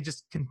team, and they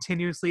just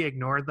continuously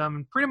ignored them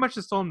and pretty much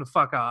just told them to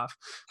fuck off.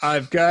 I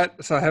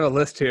have a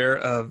list here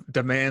of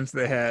demands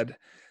they had.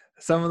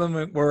 Some of them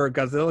were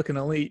Godzilla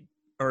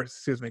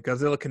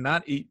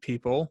cannot eat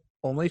people,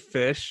 only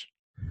fish.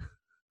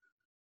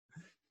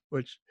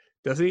 Which,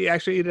 does he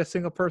actually eat a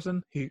single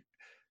person? He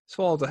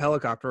swallows a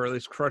helicopter, or at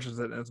least crushes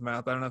it in his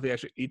mouth. I don't know if he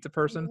actually eats a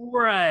person.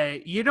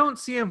 Right. You don't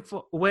see him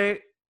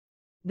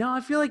No,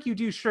 I feel like you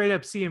do straight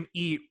up see him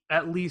eat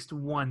at least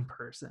one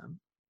person.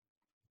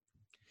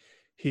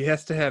 He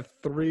has to have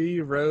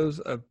 3 rows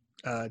of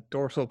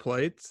dorsal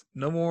plates,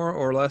 no more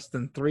or less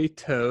than 3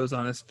 toes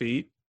on his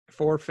feet,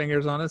 4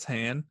 fingers on his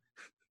hand.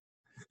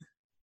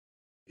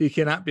 He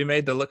cannot be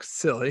made to look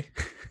silly.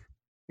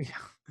 Yeah.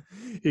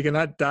 He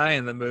cannot die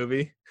in the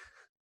movie.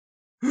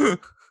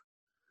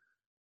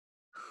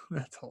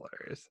 That's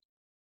hilarious.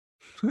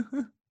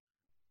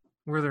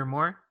 Were there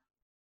more?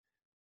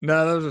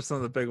 No, those are some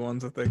of the big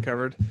ones that they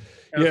covered.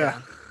 Okay. Yeah.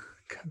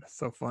 God, that's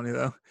so funny,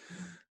 though.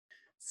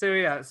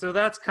 So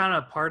that's kind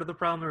of part of the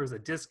problem. There was a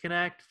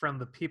disconnect from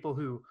the people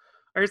who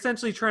are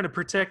essentially trying to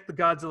protect the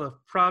Godzilla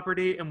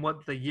property and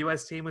what the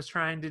U.S. team was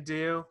trying to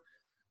do.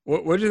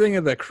 What did you think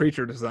of the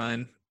creature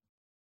design?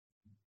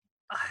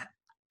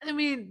 I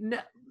mean,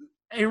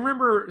 I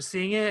remember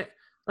seeing it,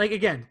 like,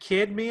 again,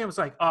 kid me, I was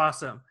like,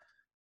 awesome.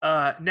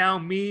 Now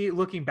me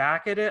looking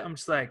back at it, I'm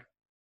just like,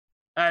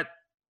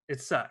 it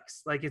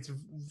sucks. Like, it's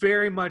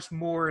very much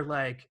more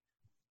like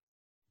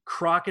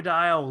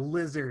crocodile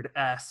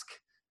lizard-esque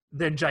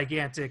than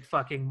gigantic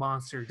fucking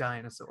monster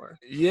dinosaur.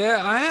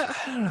 Yeah,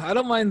 I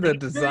don't mind the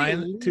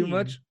design too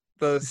much.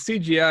 The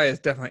CGI is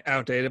definitely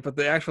outdated, but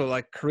the actual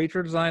like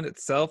creature design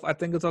itself, I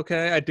think it's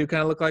okay. I do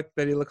kind of I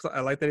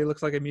like that he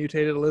looks like a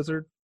mutated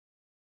lizard.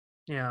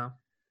 Yeah.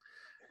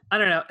 I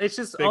don't know. It's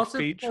just big also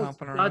feet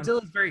chomping around.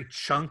 Godzilla is very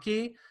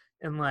chunky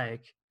and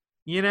like,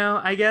 you know,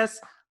 I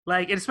guess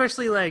like,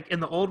 especially like in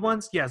the old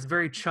ones, yes,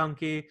 very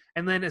chunky.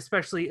 And then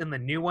especially in the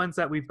new ones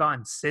that we've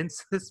gotten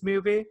since this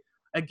movie,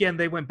 again,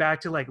 they went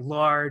back to like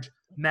large,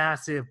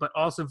 massive, but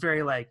also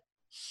very like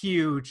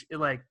huge,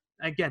 like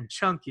again,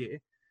 chunky.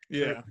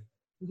 Yeah. Like,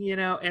 you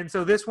know, and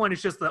so this one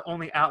is just the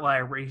only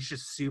outlier where he's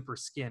just super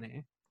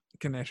skinny.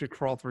 Can actually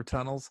crawl through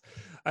tunnels.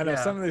 I know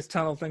some of these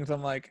tunnel things,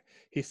 I'm like,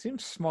 he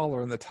seems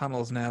smaller in the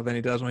tunnels now than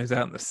he does when he's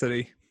out in the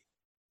city.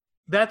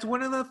 That's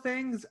one of the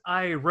things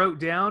I wrote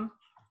down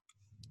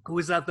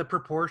was that the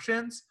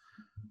proportions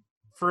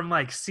from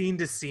like scene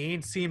to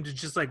scene seemed to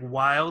just like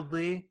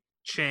wildly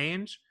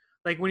change.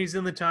 Like when he's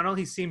in the tunnel,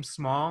 he seems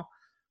small,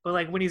 but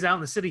like when he's out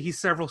in the city, he's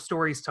several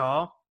stories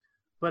tall.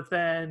 But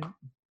then,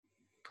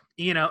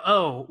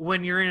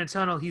 when you're in a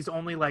tunnel, he's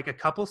only like a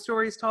couple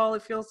stories tall.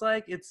 It feels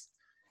like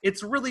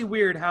it's really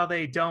weird how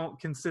they don't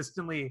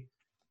consistently.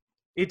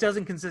 It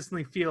doesn't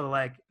consistently feel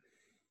like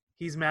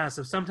he's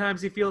massive.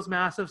 Sometimes he feels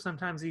massive.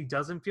 Sometimes he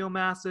doesn't feel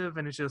massive,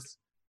 and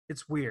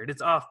it's weird.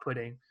 It's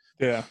off-putting.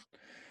 Yeah.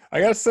 I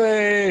gotta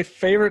say,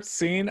 favorite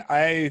scene,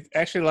 I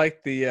actually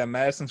like the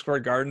Madison Square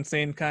Garden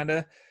scene, kind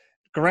of.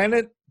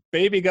 Granted,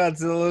 baby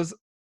Godzillas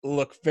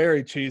look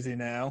very cheesy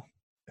now,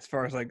 as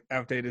far as like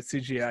outdated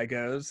CGI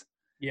goes.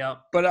 Yeah.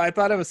 But I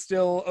thought it was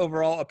still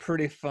overall a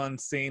pretty fun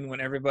scene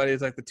when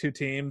everybody's like the two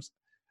teams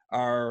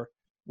are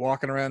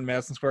walking around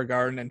Madison Square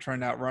Garden and trying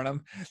to outrun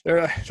them.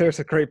 There's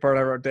a great part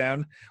I wrote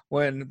down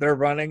when they're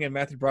running and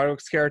Matthew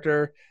Broderick's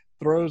character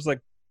throws like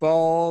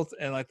balls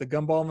and like the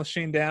gumball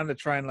machine down to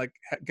try and like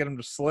get him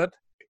to slip.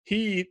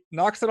 He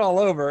knocks it all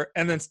over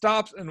and then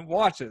stops and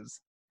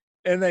watches,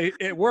 and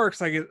it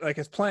works, like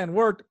his plan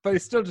worked, but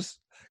he's still just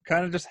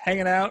kind of just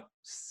hanging out,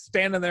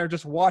 standing there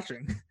just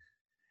watching.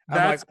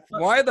 I'm like,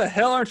 why the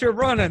hell aren't you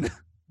running?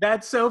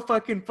 That's so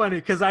fucking funny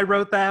because I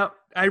wrote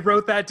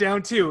that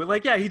down too.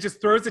 Like, yeah, he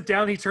just throws it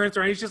down, he turns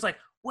around, he's just like,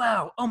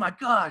 wow, oh my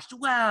gosh,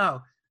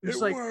 wow. It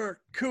like,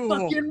 worked. Cool.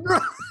 Fucking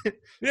run.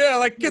 Yeah,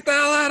 like get the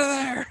hell out of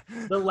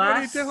there. What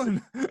are you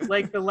doing?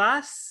 Like the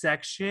last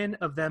section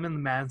of them in the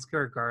Madison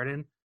Square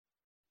Garden,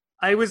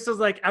 I was just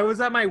like, I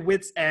was at my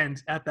wit's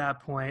end at that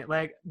point.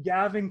 Like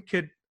Gavin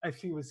could, if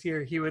he was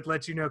here, he would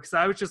let you know, because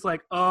I was just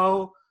like,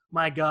 oh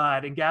my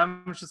God. And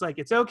Gavin was just like,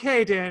 it's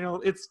okay,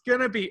 Daniel. It's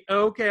gonna be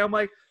okay. I'm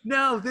like,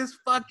 no, this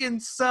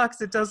fucking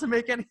sucks. It doesn't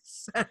make any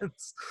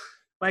sense.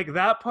 Like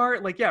that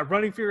part, like, yeah,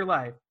 running for your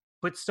life,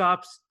 but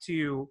stops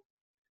to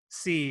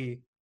see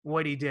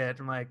what he did.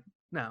 I'm like,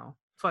 no,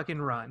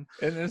 fucking run.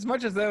 And as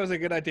much as that was a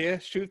good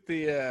idea, shoot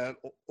the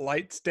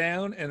lights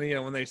down, and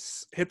when they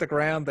hit the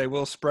ground, they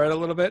will spread a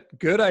little bit.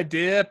 Good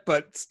idea,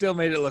 but still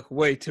made it look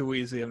way too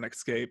easy of an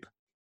escape.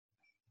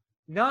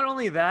 Not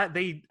only that,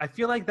 I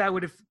feel like that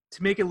would have,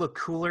 to make it look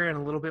cooler and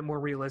a little bit more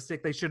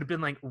realistic, they should have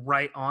been like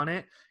right on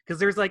it,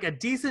 because there's like a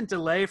decent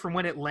delay from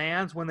when it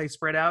lands, when they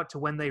spread out, to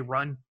when they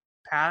run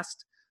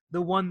past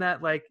the one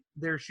that like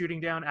they're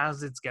shooting down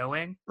as it's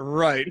going.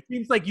 Right. It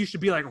seems like you should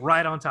be like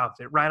right on top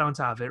of it, right on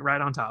top of it, right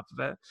on top of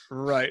it.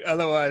 Right.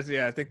 Otherwise,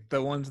 yeah, I think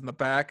the ones in the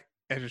back,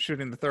 as you're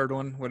shooting the third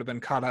one, would have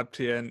been caught up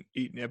to you and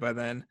eaten you by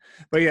then.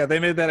 But yeah, they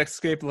made that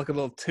escape look a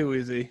little too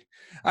easy.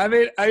 I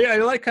mean, I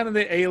like kind of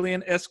the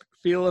Alien-esque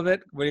feel of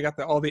it, where you got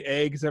all the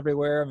eggs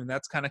everywhere. I mean,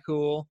 that's kind of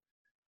cool.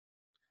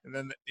 And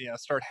then,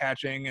 start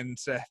hatching and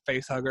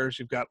face huggers.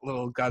 You've got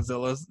little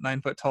Godzillas,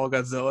 9-foot-tall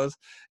Godzillas.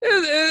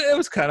 It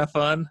was kind of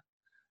fun.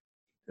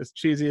 As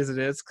cheesy as it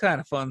is,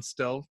 kind of fun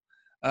still.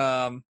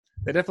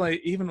 They definitely,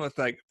 even with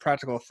like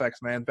practical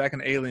effects, man, back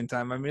in Alien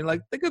time, I mean,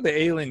 like, think of the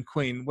Alien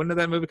Queen. When did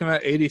that movie come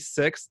out?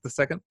 86,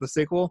 the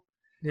sequel?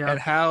 Yeah. And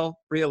how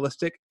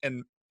realistic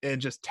and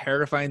just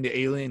terrifying the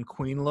Alien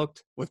Queen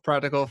looked with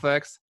practical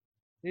effects.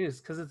 It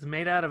is, because it's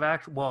made out of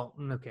actual, well,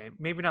 okay,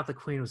 maybe not the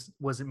Queen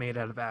wasn't made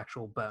out of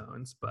actual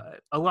bones,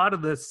 but a lot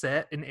of the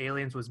set in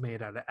Aliens was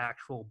made out of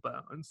actual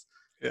bones.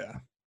 Yeah.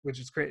 Which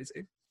is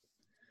crazy.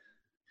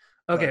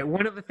 Okay,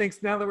 one of the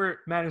things, now that we're at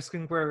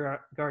Madison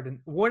Square Garden,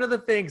 one of the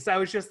things I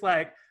was just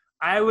like,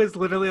 I was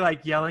literally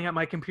like yelling at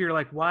my computer,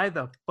 like, why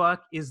the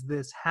fuck is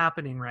this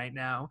happening right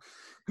now?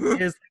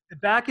 Is the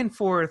back and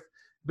forth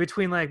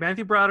between like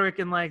Matthew Broderick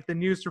and like the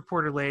news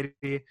reporter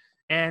lady,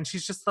 and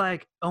she's just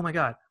like, oh my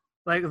God.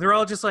 Like, they're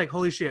all just like,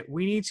 holy shit,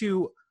 we need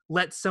to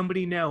let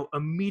somebody know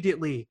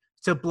immediately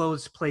to blow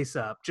this place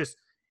up. Just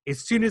as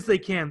soon as they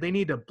can, they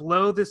need to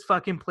blow this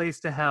fucking place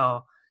to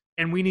hell,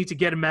 and we need to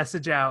get a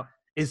message out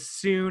as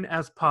soon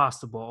as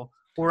possible,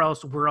 or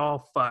else we're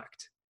all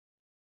fucked.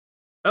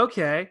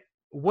 Okay,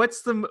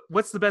 what's the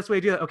best way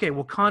to do that? Okay,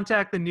 we'll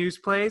contact the news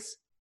place,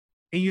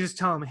 and you just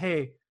tell them,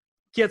 hey,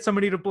 get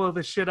somebody to blow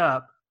this shit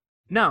up.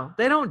 No,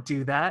 they don't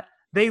do that.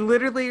 They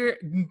literally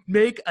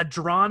make a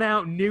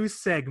drawn-out news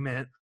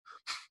segment.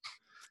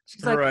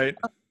 She's like, right.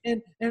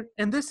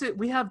 And this is,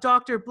 we have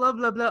Dr. blah,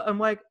 blah, blah. I'm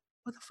like,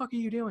 what the fuck are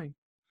you doing?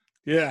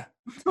 Yeah.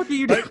 What the fuck are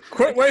you doing? Like,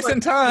 quit wasting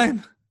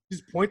time.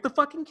 Just point the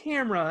fucking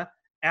camera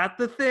at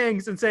the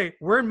things and say,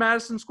 we're in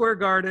Madison Square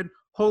Garden.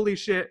 Holy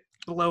shit,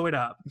 blow it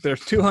up.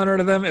 There's 200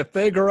 of them. If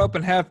they grow up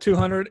and have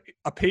 200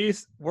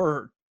 apiece,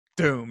 we're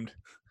doomed.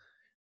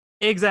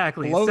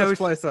 Exactly. Blow this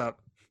place up.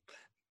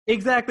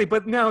 Exactly.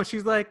 But no,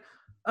 she's like,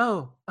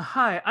 oh,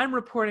 hi, I'm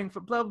reporting for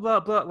blah,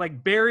 blah, blah.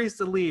 Like, buries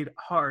the lead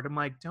hard. I'm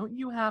like, don't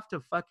you have to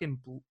fucking,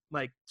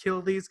 like,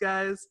 kill these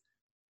guys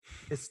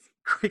as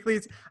quickly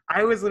as...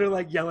 I was literally,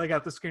 like, yelling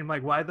at the screen,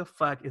 like, why the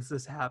fuck is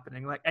this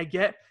happening? Like, I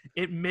get,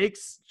 it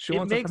makes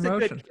a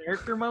good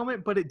character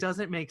moment, but it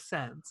doesn't make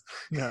sense.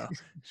 No,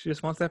 she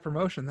just wants that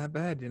promotion that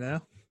bad,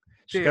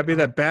 She's got to be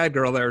that bad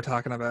girl they were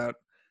talking about.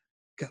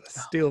 Got to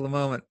steal the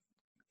moment.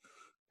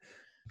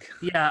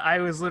 Yeah, I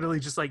was literally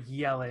just like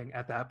yelling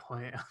at that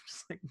point. I'm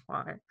just like,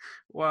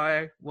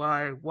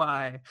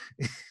 why?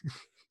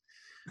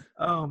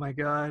 Oh my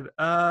god.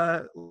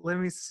 Let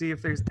me see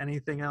if there's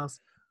anything else.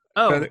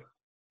 Oh,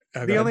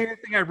 the only other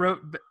thing I wrote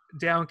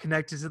down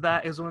connected to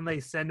that is when they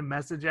send a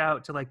message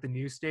out to like the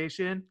news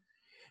station,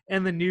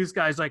 and the news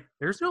guy's like,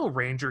 "There's no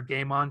Ranger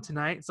game on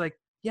tonight." It's like,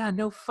 yeah,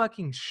 no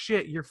fucking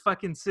shit. Your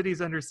fucking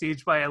city's under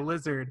siege by a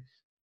lizard.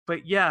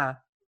 But yeah,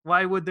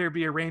 why would there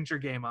be a Ranger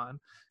game on?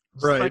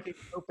 Just right. fucking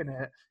open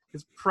it.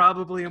 It's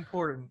probably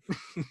important.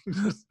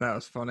 That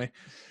was funny.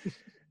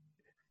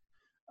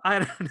 I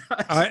don't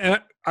know.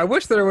 I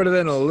wish there would have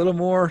been a little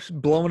more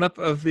blowing up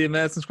of the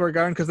Madison Square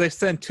Garden, because they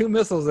sent 2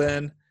 missiles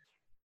in,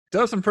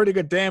 does some pretty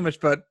good damage,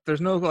 but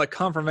there's no like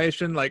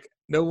confirmation, like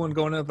no one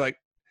going in with like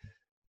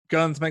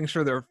guns making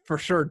sure they're for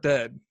sure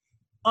dead.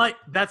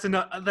 That's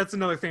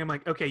another thing. I'm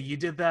like, okay, you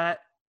did that,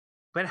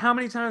 but how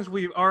many times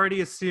we've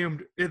already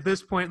assumed at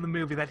this point in the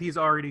movie that he's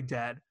already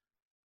dead?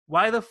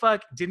 Why the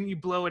fuck didn't you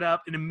blow it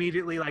up and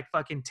immediately like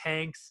fucking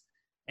tanks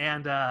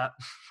and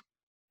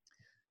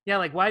yeah,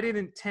 like why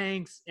didn't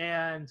tanks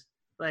and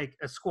like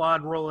a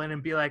squad roll in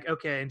and be like,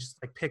 okay, and just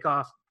like pick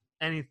off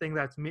anything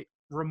that's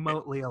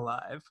remotely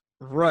alive?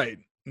 Right.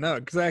 No,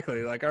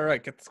 exactly. Like, all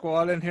right, get the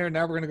squad in here.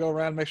 Now we're going to go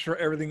around and make sure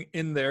everything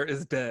in there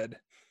is dead.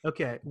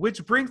 Okay,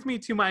 which brings me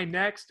to my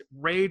next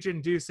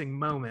rage-inducing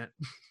moment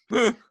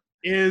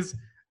is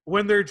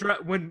when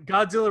when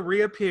Godzilla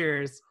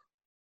reappears,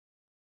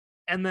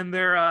 and then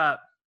they're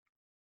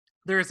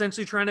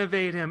essentially trying to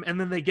evade him, and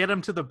then they get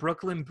him to the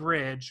Brooklyn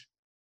Bridge,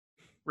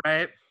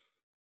 right?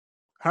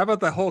 How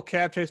about the whole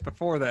cab chase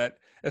before that?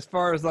 As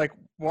far as like,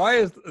 why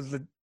is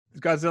the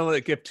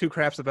Godzilla give 2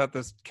 craps about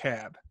this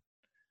cab?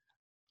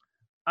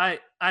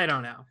 I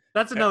don't know.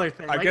 That's another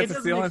thing. I guess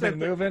it's the only thing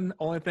moving,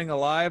 only thing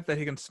alive that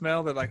he can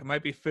smell that like it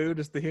might be food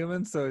is the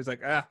humans. So he's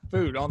like,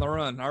 food on the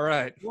run. All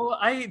right. Well,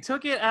 I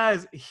took it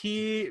as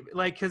he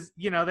like, cause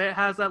you know, that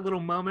has that little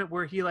moment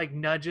where he like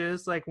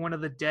nudges like one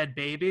of the dead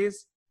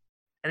babies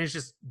and he's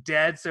just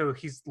dead. So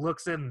he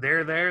looks in,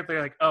 they're there.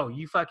 They're like, oh,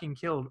 you fucking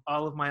killed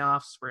all of my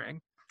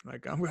offspring.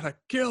 Like, I'm going to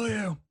kill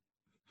you.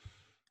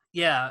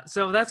 Yeah.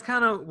 So that's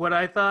kind of what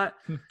I thought.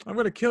 I'm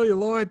going to kill you,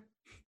 Lloyd.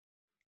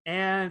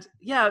 And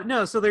yeah,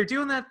 no, so they're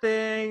doing that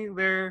thing.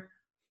 They're,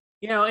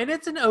 you know, and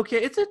it's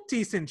a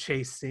decent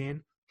chase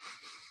scene.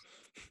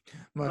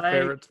 My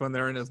favorite's when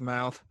they're in his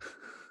mouth.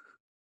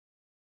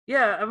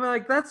 Yeah, I mean,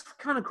 like, that's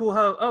kind of cool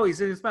how,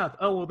 he's in his mouth.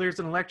 Oh, well, there's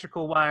an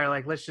electrical wire.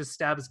 Like, let's just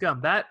stab his gum.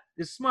 That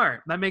is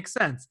smart. That makes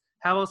sense.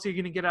 How else are you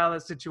going to get out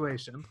of that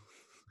situation?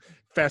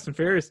 Fast and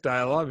Furious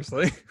style,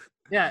 obviously.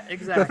 Yeah,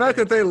 exactly. The fact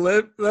that they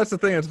lived, that's the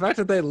thing. The fact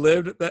that they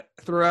lived that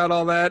throughout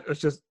all that was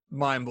just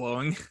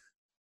mind-blowing.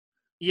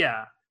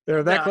 Yeah.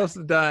 They're that close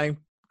to dying.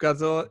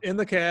 Godzilla in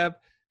the cab,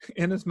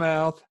 in his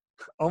mouth,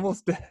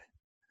 almost dead,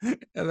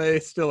 and they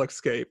still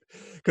escape.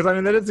 Because, I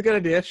mean, that is a good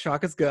idea.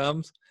 Shock his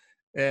gums,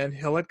 and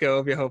he'll let go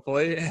of you,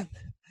 hopefully.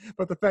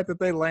 But the fact that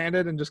they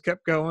landed and just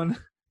kept going.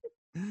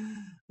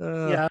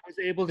 I was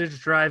able to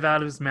just drive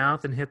out of his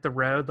mouth and hit the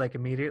road, like,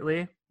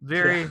 immediately.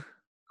 Very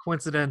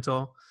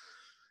coincidental.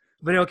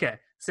 But, okay.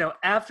 So,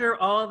 after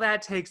all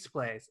that takes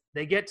place,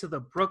 they get to the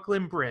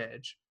Brooklyn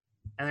Bridge,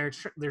 and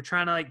they're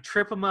trying to, like,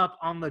 trip him up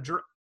on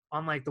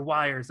like the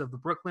wires of the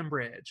Brooklyn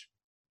Bridge.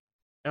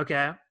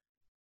 Okay.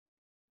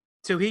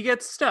 So he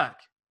gets stuck.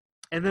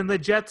 And then the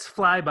jets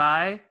fly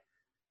by.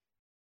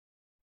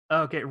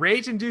 Okay,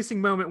 rage-inducing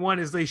moment 1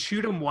 is they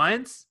shoot him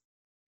once.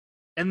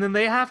 And then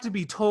they have to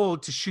be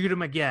told to shoot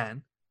him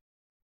again.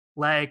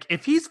 Like,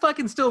 if he's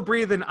fucking still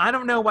breathing, I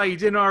don't know why you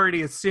didn't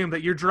already assume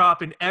that you're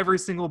dropping every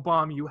single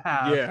bomb you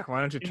have. Yeah, why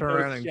don't you turn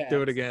around and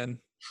do it again?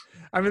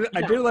 I mean,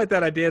 I do like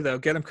that idea, though.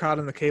 Get him caught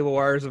in the cable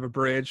wires of a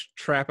bridge,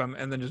 trap him,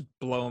 and then just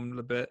blow him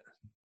a bit.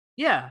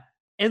 Yeah.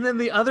 And then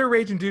the other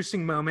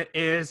rage-inducing moment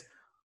is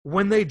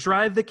when they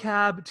drive the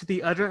cab to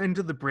the other end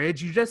of the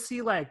bridge, you just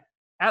see, like,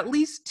 at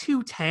least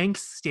 2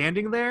 tanks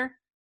standing there,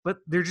 but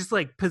they're just,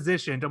 like,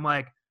 positioned. I'm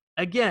like,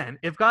 again,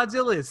 if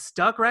Godzilla is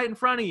stuck right in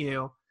front of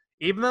you,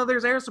 even though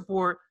there's air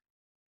support,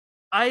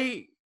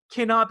 I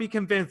cannot be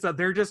convinced that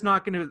they're just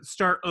not going to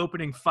start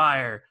opening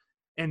fire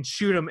and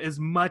shoot them as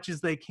much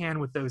as they can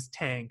with those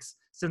tanks,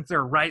 since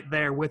they're right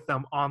there with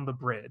them on the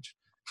bridge.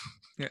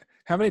 Yeah.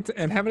 How many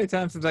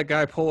times did that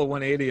guy pull a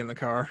 180 in the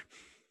car?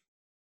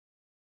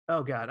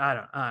 Oh God, I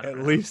don't At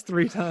know. least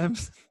 3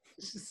 times.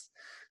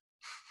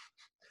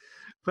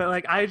 But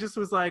like, I just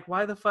was like,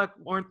 why the fuck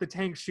weren't the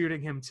tanks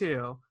shooting him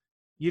too?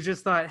 You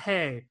just thought,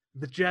 hey,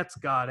 the jets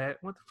got it.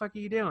 What the fuck are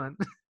you doing?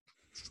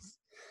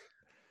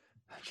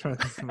 I'm trying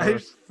to think of some other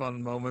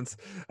fun moments.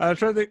 I'm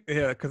trying to think,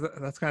 because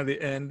that's kind of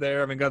the end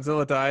there. I mean,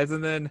 Godzilla dies,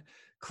 and then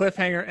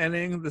cliffhanger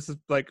ending. This is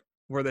like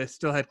where they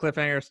still had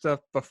cliffhanger stuff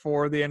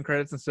before the end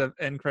credits instead of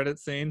end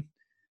credits scene.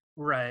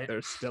 Right.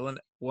 There's still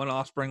one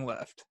offspring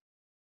left.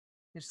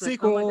 It's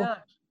sequel. Like, oh my gosh.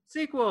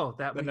 Sequel.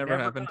 That never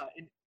happened.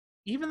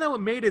 Even though it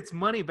made its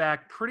money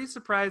back, pretty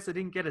surprised it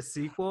didn't get a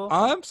sequel.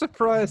 I'm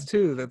surprised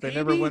too that they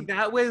never went.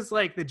 That was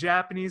like the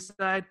Japanese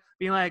side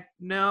being like,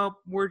 no,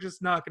 we're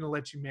just not going to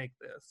let you make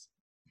this.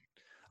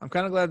 I'm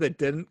kind of glad they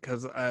didn't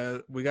because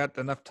we got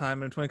enough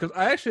time in between. Because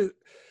I actually,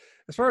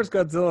 as far as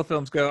Godzilla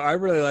films go, I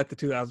really like the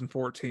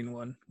 2014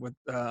 one with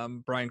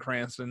Bryan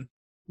Cranston.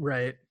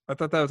 Right. I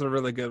thought that was a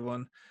really good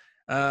one.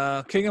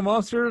 King of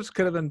Monsters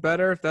could have been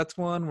better. That's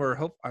one where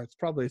it's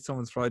probably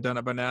someone's probably done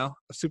it by now.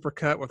 A super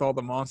cut with all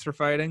the monster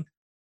fighting.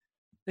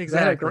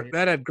 Exactly.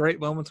 That had great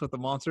moments with the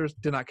monsters.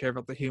 Did not care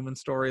about the human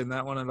story in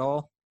that one at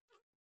all.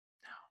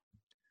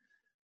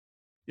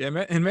 Yeah,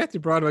 and Matthew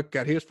Broderick,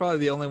 God, he was probably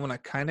the only one I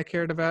kind of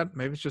cared about.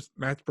 Maybe it's just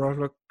Matthew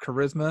Broderick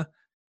charisma.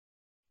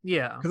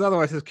 Yeah. Because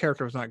otherwise his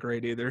character was not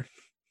great either.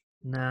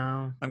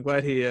 No. I'm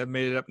glad he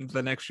made it up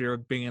the next year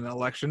of being an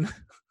election.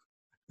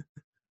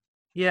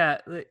 Yeah,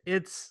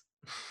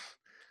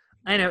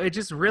 I know, it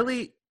just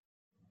really,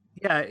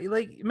 yeah,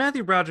 like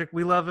Matthew Broderick,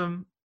 we love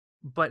him,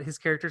 but his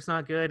character's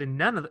not good, and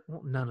none of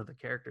the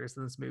characters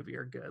in this movie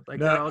are good. Like,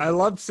 no, I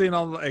loved seeing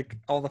all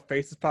the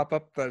faces pop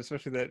up,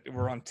 especially that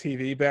were on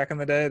TV back in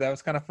the day. That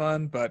was kind of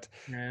fun, but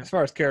as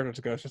far as characters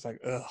go, it's just like,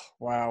 ugh,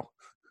 wow.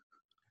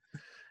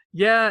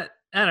 Yeah,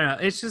 I don't know.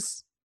 It's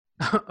just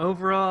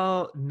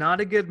overall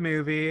not a good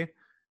movie.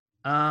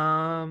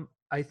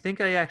 I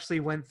think I actually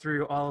went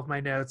through all of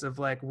my notes of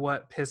like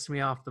what pissed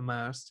me off the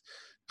most.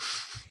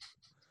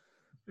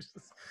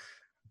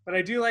 But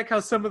I do like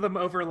how some of them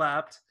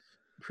overlapped.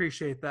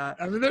 Appreciate that.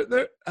 I mean,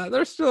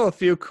 there's still a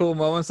few cool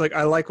moments. Like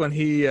I like when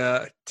he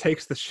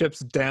takes the ships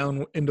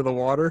down into the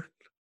water.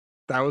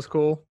 That was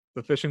cool.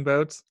 The fishing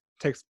boats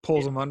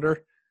pulls them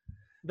under.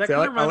 That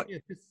kind of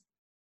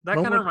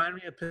reminded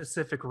me of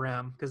Pacific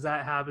Rim because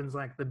that happens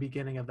like the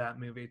beginning of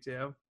that movie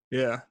too.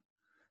 Yeah.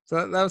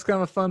 So that was kind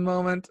of a fun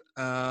moment.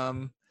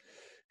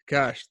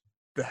 Gosh,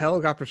 the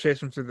helicopter chase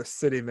through the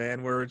city,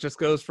 man, where it just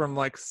goes from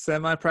like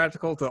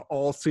semi-practical to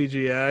all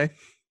CGI.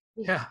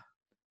 Yeah.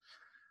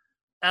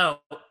 Oh,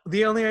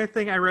 the only other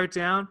thing I wrote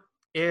down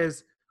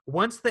is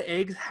once the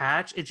eggs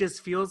hatch, it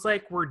just feels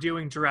like we're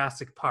doing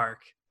Jurassic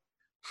Park.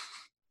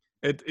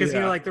 Because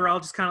like they're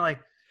all just kind of like,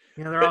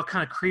 they're all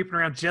kind of creeping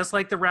around just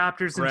like the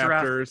raptors in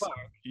Jurassic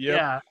Park. Yep.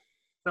 Yeah.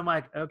 So I'm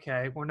like,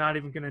 okay, we're not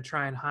even going to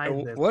try and hide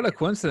this. What a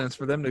coincidence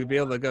for them to be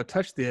able to go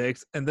touch the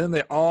eggs, and then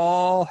they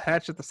all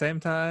hatch at the same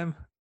time.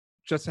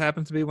 Just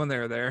happens to be when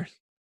they're there.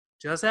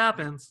 Just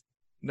happens.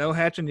 No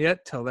hatching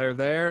yet till they're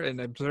there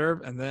and observe,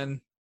 and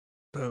then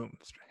boom,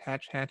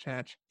 hatch.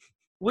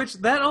 Which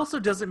that also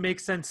doesn't make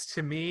sense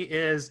to me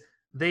is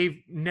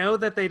they know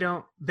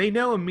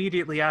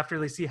immediately after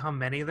they see how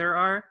many there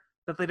are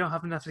that they don't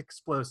have enough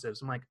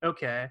explosives. I'm like,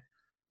 okay.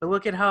 But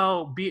look at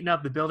how beaten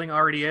up the building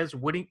already is.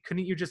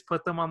 Couldn't you just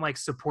put them on like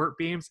support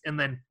beams and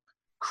then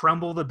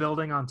crumble the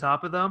building on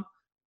top of them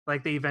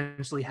like they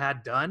eventually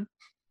had done?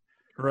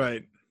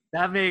 Right.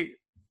 I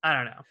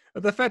don't know.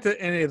 But the fact that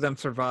any of them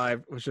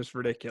survived was just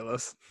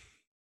ridiculous.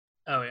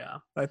 Oh, yeah.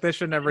 Like they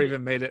should never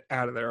even made it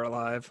out of there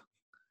alive.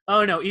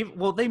 Oh,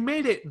 no. They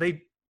made it.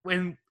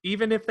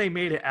 Even if they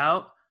made it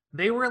out,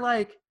 they were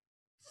like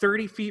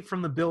 30 feet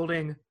from the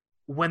building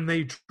when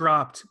they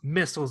dropped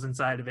missiles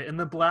inside of it, and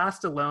the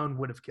blast alone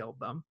would have killed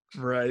them.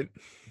 Right.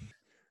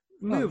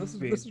 This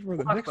is where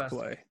the Knicks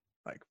play.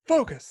 Like,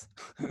 focus.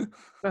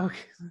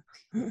 Focus.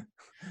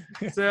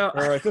 So,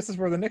 all right, this is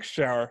where the Knicks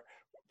shower.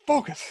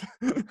 Focus.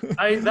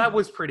 That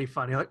was pretty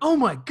funny. Like, oh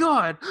my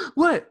God,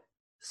 what?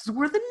 This is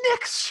where the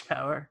Knicks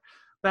shower.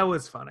 That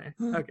was funny.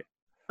 Okay.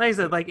 Like I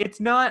said, like it's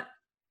not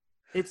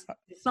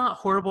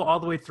horrible all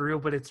the way through,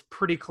 but it's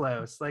pretty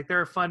close. Like there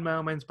are fun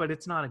moments, but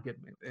it's not a good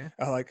movie.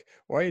 I like,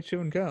 why are you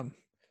chewing gum?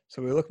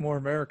 So we look more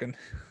American.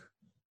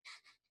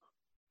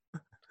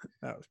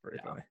 That was pretty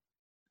funny.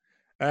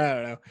 I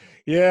don't know.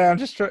 Yeah, I'm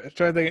just trying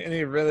to think of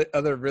any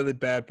really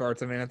bad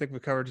parts. I mean, I think we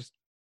covered just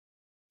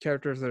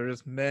characters that are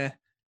just meh,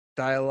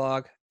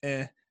 dialogue,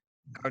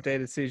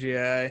 outdated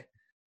CGI.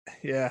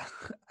 Yeah.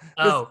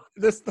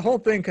 The whole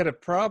thing could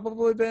have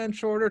probably been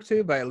shorter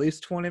too, by at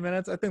least 20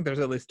 minutes. I think there's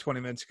at least 20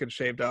 minutes you could have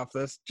shaved off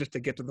this just to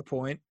get to the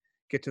point,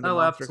 get to the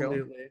monster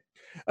absolutely.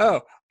 Kill.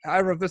 Oh,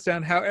 I wrote this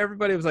down. How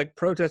everybody was like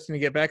protesting to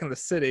get back in the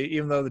city,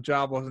 even though the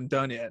job wasn't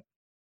done yet.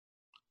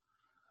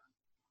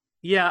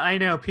 Yeah, I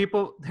know.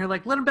 People, they're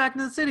like, let him back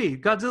into the city.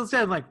 Godzilla's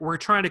dead. I'm like, we're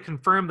trying to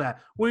confirm that.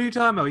 What are you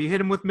talking about? You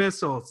hit him with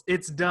missiles.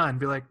 It's done.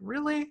 Be like,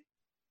 really?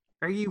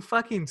 Are you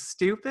fucking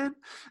stupid?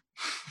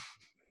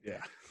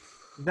 Yeah.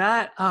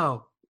 The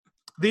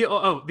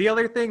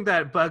other thing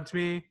that bugged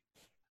me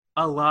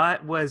a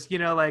lot was,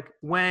 like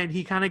when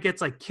he kind of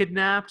gets like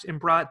kidnapped and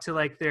brought to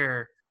like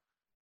their,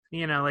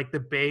 like the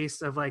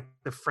base of like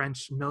the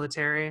French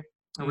military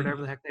or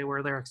whatever the heck they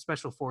were, their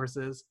special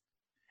forces.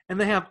 And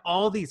they have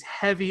all these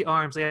heavy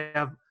arms. They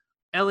have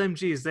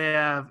LMGs, they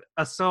have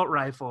assault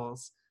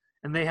rifles,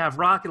 and they have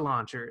rocket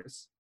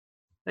launchers.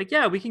 Like,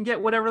 yeah, we can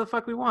get whatever the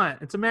fuck we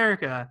want. It's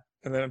America.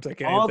 And then I'm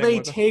taking all they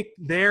take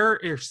there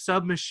are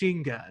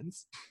submachine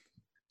guns.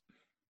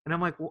 And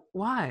I'm like,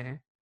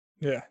 why?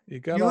 Yeah,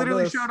 you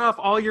literally showed off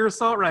all your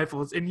assault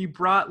rifles, and you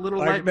brought little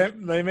light.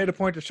 They made a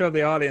point to show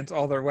the audience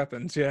all their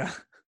weapons. Yeah,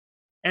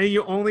 and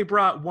you only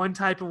brought one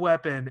type of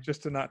weapon,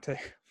 just to not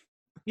take.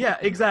 Yeah,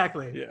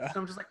 exactly. Yeah, so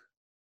I'm just like,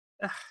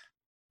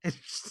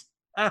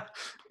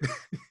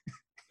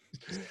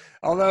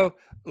 Although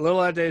a little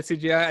outdated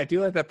CGI, I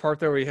do like that part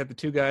there where you had the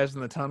two guys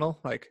in the tunnel.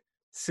 Like,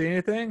 see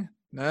anything?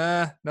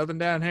 Nah, nothing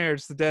down here.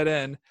 Just a dead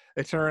end.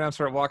 They turn around,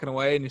 start walking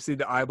away, and you see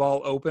the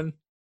eyeball open.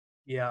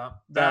 Yeah,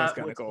 that was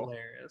kind of cool.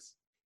 Hilarious.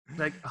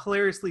 Like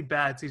hilariously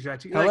bad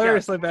CGI.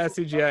 Hilariously bad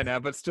CGI now,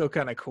 but still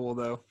kind of cool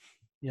though.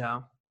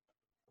 Yeah.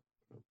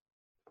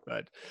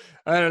 But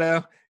I don't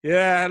know.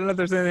 Yeah, I don't know if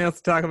there's anything else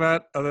to talk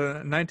about other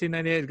than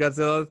 1998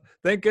 Godzilla.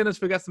 Thank goodness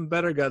we got some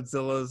better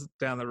Godzillas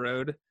down the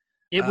road.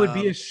 It would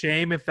be a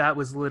shame if that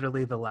was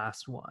literally the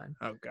last one.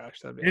 Oh gosh,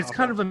 that'd be. And it's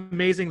kind of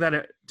amazing that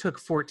it took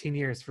 14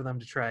 years for them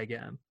to try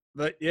again.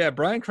 But yeah,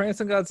 Bryan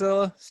Cranston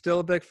Godzilla,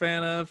 still a big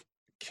fan of.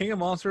 King of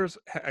Monsters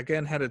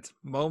again had its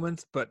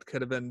moments, but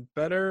could have been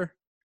better.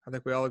 I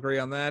think we all agree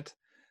on that.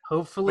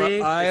 Hopefully,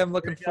 but I am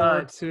looking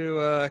forward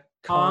to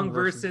Kong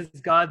versus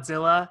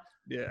Godzilla.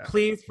 Yeah,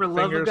 please, for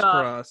love of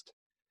God, crossed.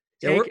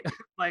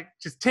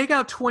 Just take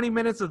out 20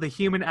 minutes of the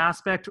human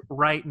aspect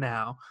right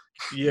now.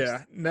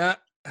 Yeah,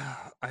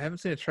 I haven't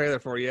seen a trailer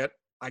for it yet.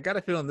 I got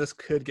a feeling this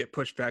could get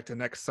pushed back to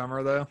next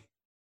summer, though.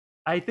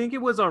 I think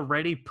it was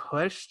already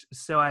pushed,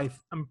 so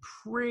I'm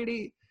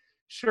pretty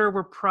sure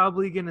we're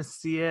probably going to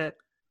see it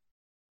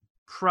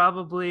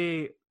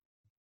probably,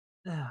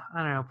 I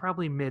don't know,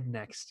 probably mid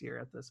next year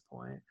at this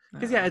point.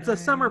 Because, it's a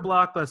summer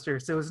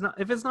blockbuster, so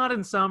if it's not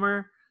in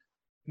summer,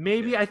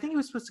 maybe, I think it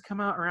was supposed to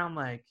come out around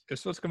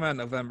It's supposed to come out in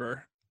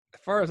November. As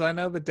far as I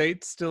know, the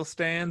date still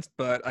stands,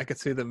 but I could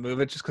see them move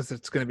it just because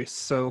it's going to be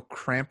so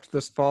cramped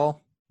this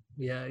fall.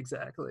 Yeah,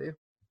 exactly.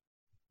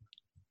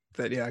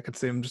 That, I could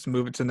see them just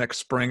move it to next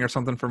spring or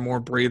something for more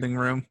breathing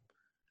room.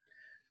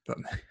 But,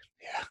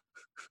 yeah.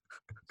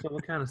 So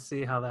we'll kind of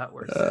see how that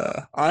works.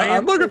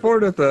 I'm looking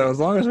forward to it, though. As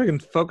long as we can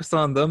focus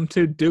on them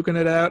two duking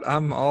it out,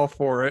 I'm all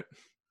for it.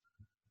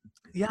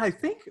 Yeah, I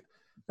think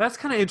that's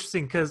kind of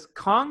interesting because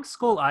Kong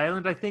Skull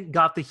Island, I think,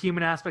 got the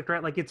human aspect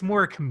right. Like, it's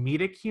more a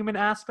comedic human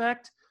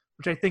aspect,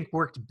 which I think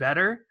worked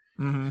better.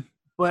 Mm-hmm.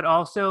 But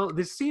also,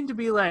 this seemed to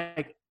be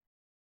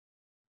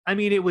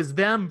it was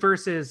them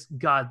versus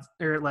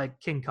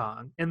King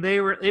Kong. And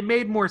it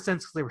made more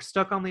sense because they were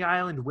stuck on the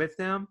island with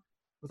him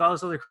with all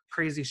this other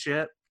crazy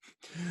shit.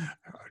 I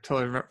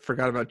totally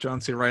forgot about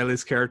John C.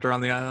 Reilly's character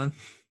on the island.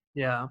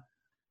 Yeah.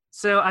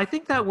 So I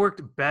think that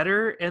worked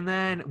better. And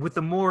then with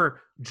the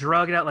more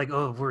drugged out,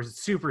 we're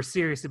super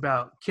serious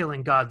about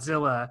killing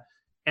Godzilla.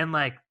 And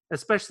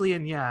especially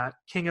in,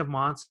 King of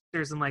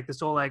Monsters and this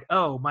whole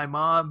oh, my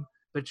mom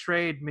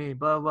betrayed me,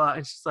 blah, blah.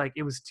 It's just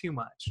it was too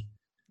much.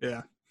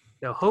 Yeah.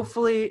 So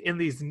hopefully in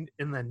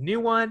the new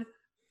one,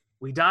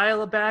 we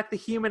dial back the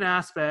human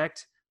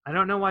aspect. I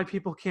don't know why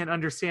people can't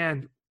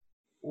understand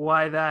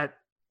why that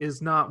is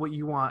not what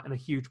you want in a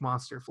huge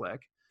monster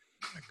flick.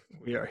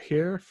 We are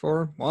here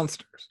for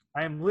monsters.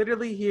 I am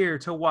literally here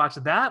to watch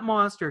that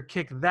monster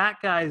kick that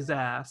guy's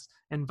ass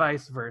and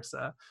vice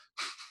versa.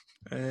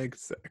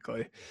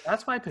 Exactly.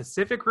 That's why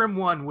Pacific Rim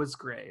 1 was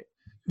great.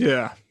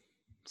 Yeah.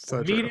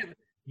 So true.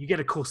 You get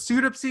a cool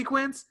suit-up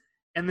sequence,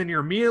 and then you're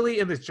immediately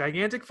in this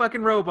gigantic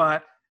fucking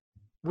robot.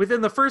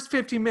 Within the first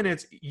 15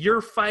 minutes, you're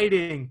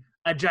fighting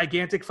a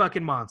gigantic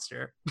fucking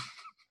monster.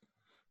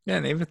 Yeah,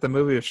 and even if the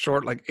movie is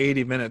short,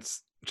 80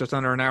 minutes, just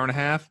under an hour and a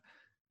half,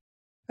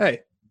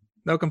 hey,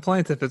 no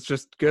complaints if it's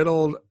just good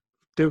old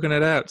duking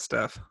it out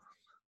stuff.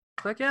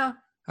 Yeah.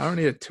 I don't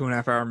need a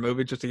 2.5 hour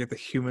movie just to get the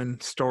human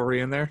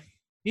story in there.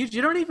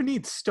 You don't even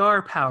need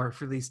star power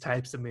for these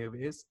types of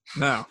movies.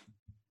 No.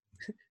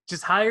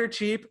 Just hire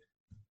cheap,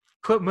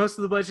 put most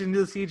of the budget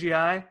into the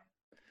CGI.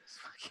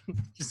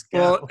 Just go.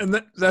 Well,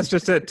 and that's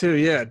just it too.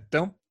 Yeah,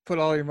 don't put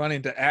all your money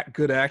into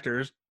good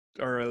actors,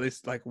 or at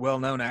least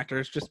well-known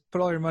actors. Just put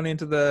all your money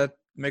into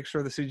make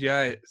sure the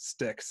CGI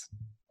sticks.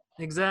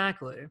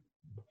 Exactly.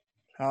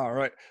 All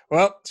right.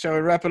 Well, shall we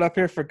wrap it up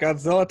here for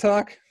Godzilla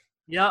talk?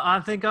 Yeah, I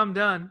think I'm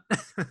done.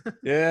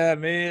 Yeah,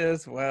 me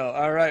as well.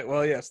 All right.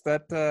 Well, yes,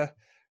 that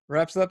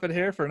wraps up it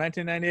here for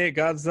 1998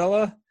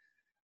 Godzilla.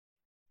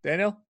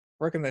 Daniel,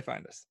 where can they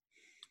find us?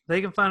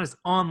 They can find us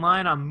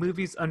online on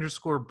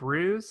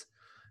movies_brews.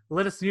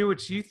 Let us know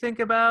what you think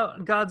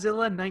about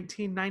Godzilla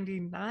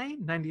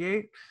 1999,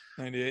 98?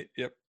 98,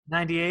 yep.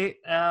 98.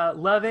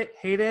 Love it,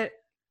 hate it.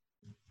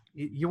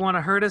 You want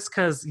to hurt us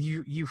because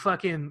you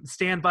fucking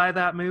stand by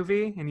that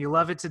movie and you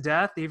love it to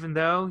death, even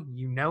though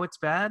you know it's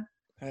bad?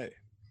 Hey,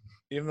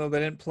 even though they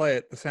didn't play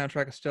it, the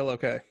soundtrack is still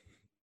okay.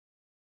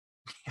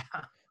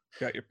 Yeah.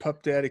 Got your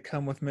Pup Daddy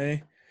Come With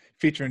Me,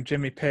 featuring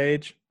Jimmy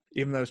Page,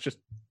 even though it's just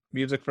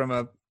music from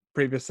a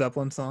previous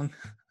Zeppelin song.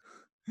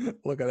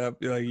 Look it up,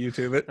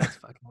 YouTube it. That's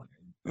fucking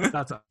hilarious.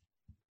 That's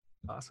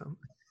awesome.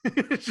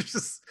 It's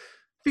just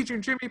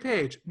featuring Jimmy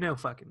Page. No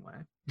fucking way.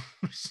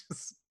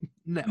 Just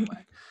no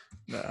way.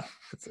 No,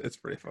 it's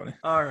pretty funny.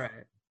 All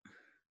right.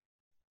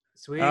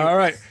 Sweet. All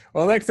right.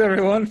 Well, thanks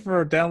everyone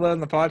for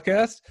downloading the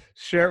podcast.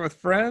 Share it with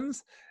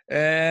friends.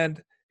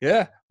 And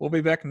we'll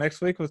be back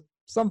next week with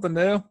something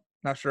new.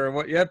 Not sure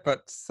what yet,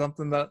 but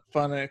something that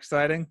fun and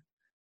exciting.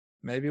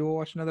 Maybe we'll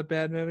watch another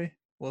bad movie.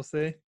 We'll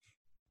see.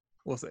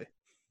 We'll see.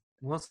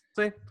 We'll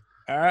see.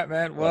 All right,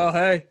 man. Well,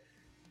 hey,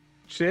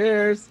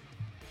 cheers.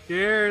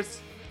 Cheers.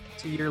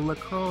 to your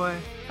LaCroix.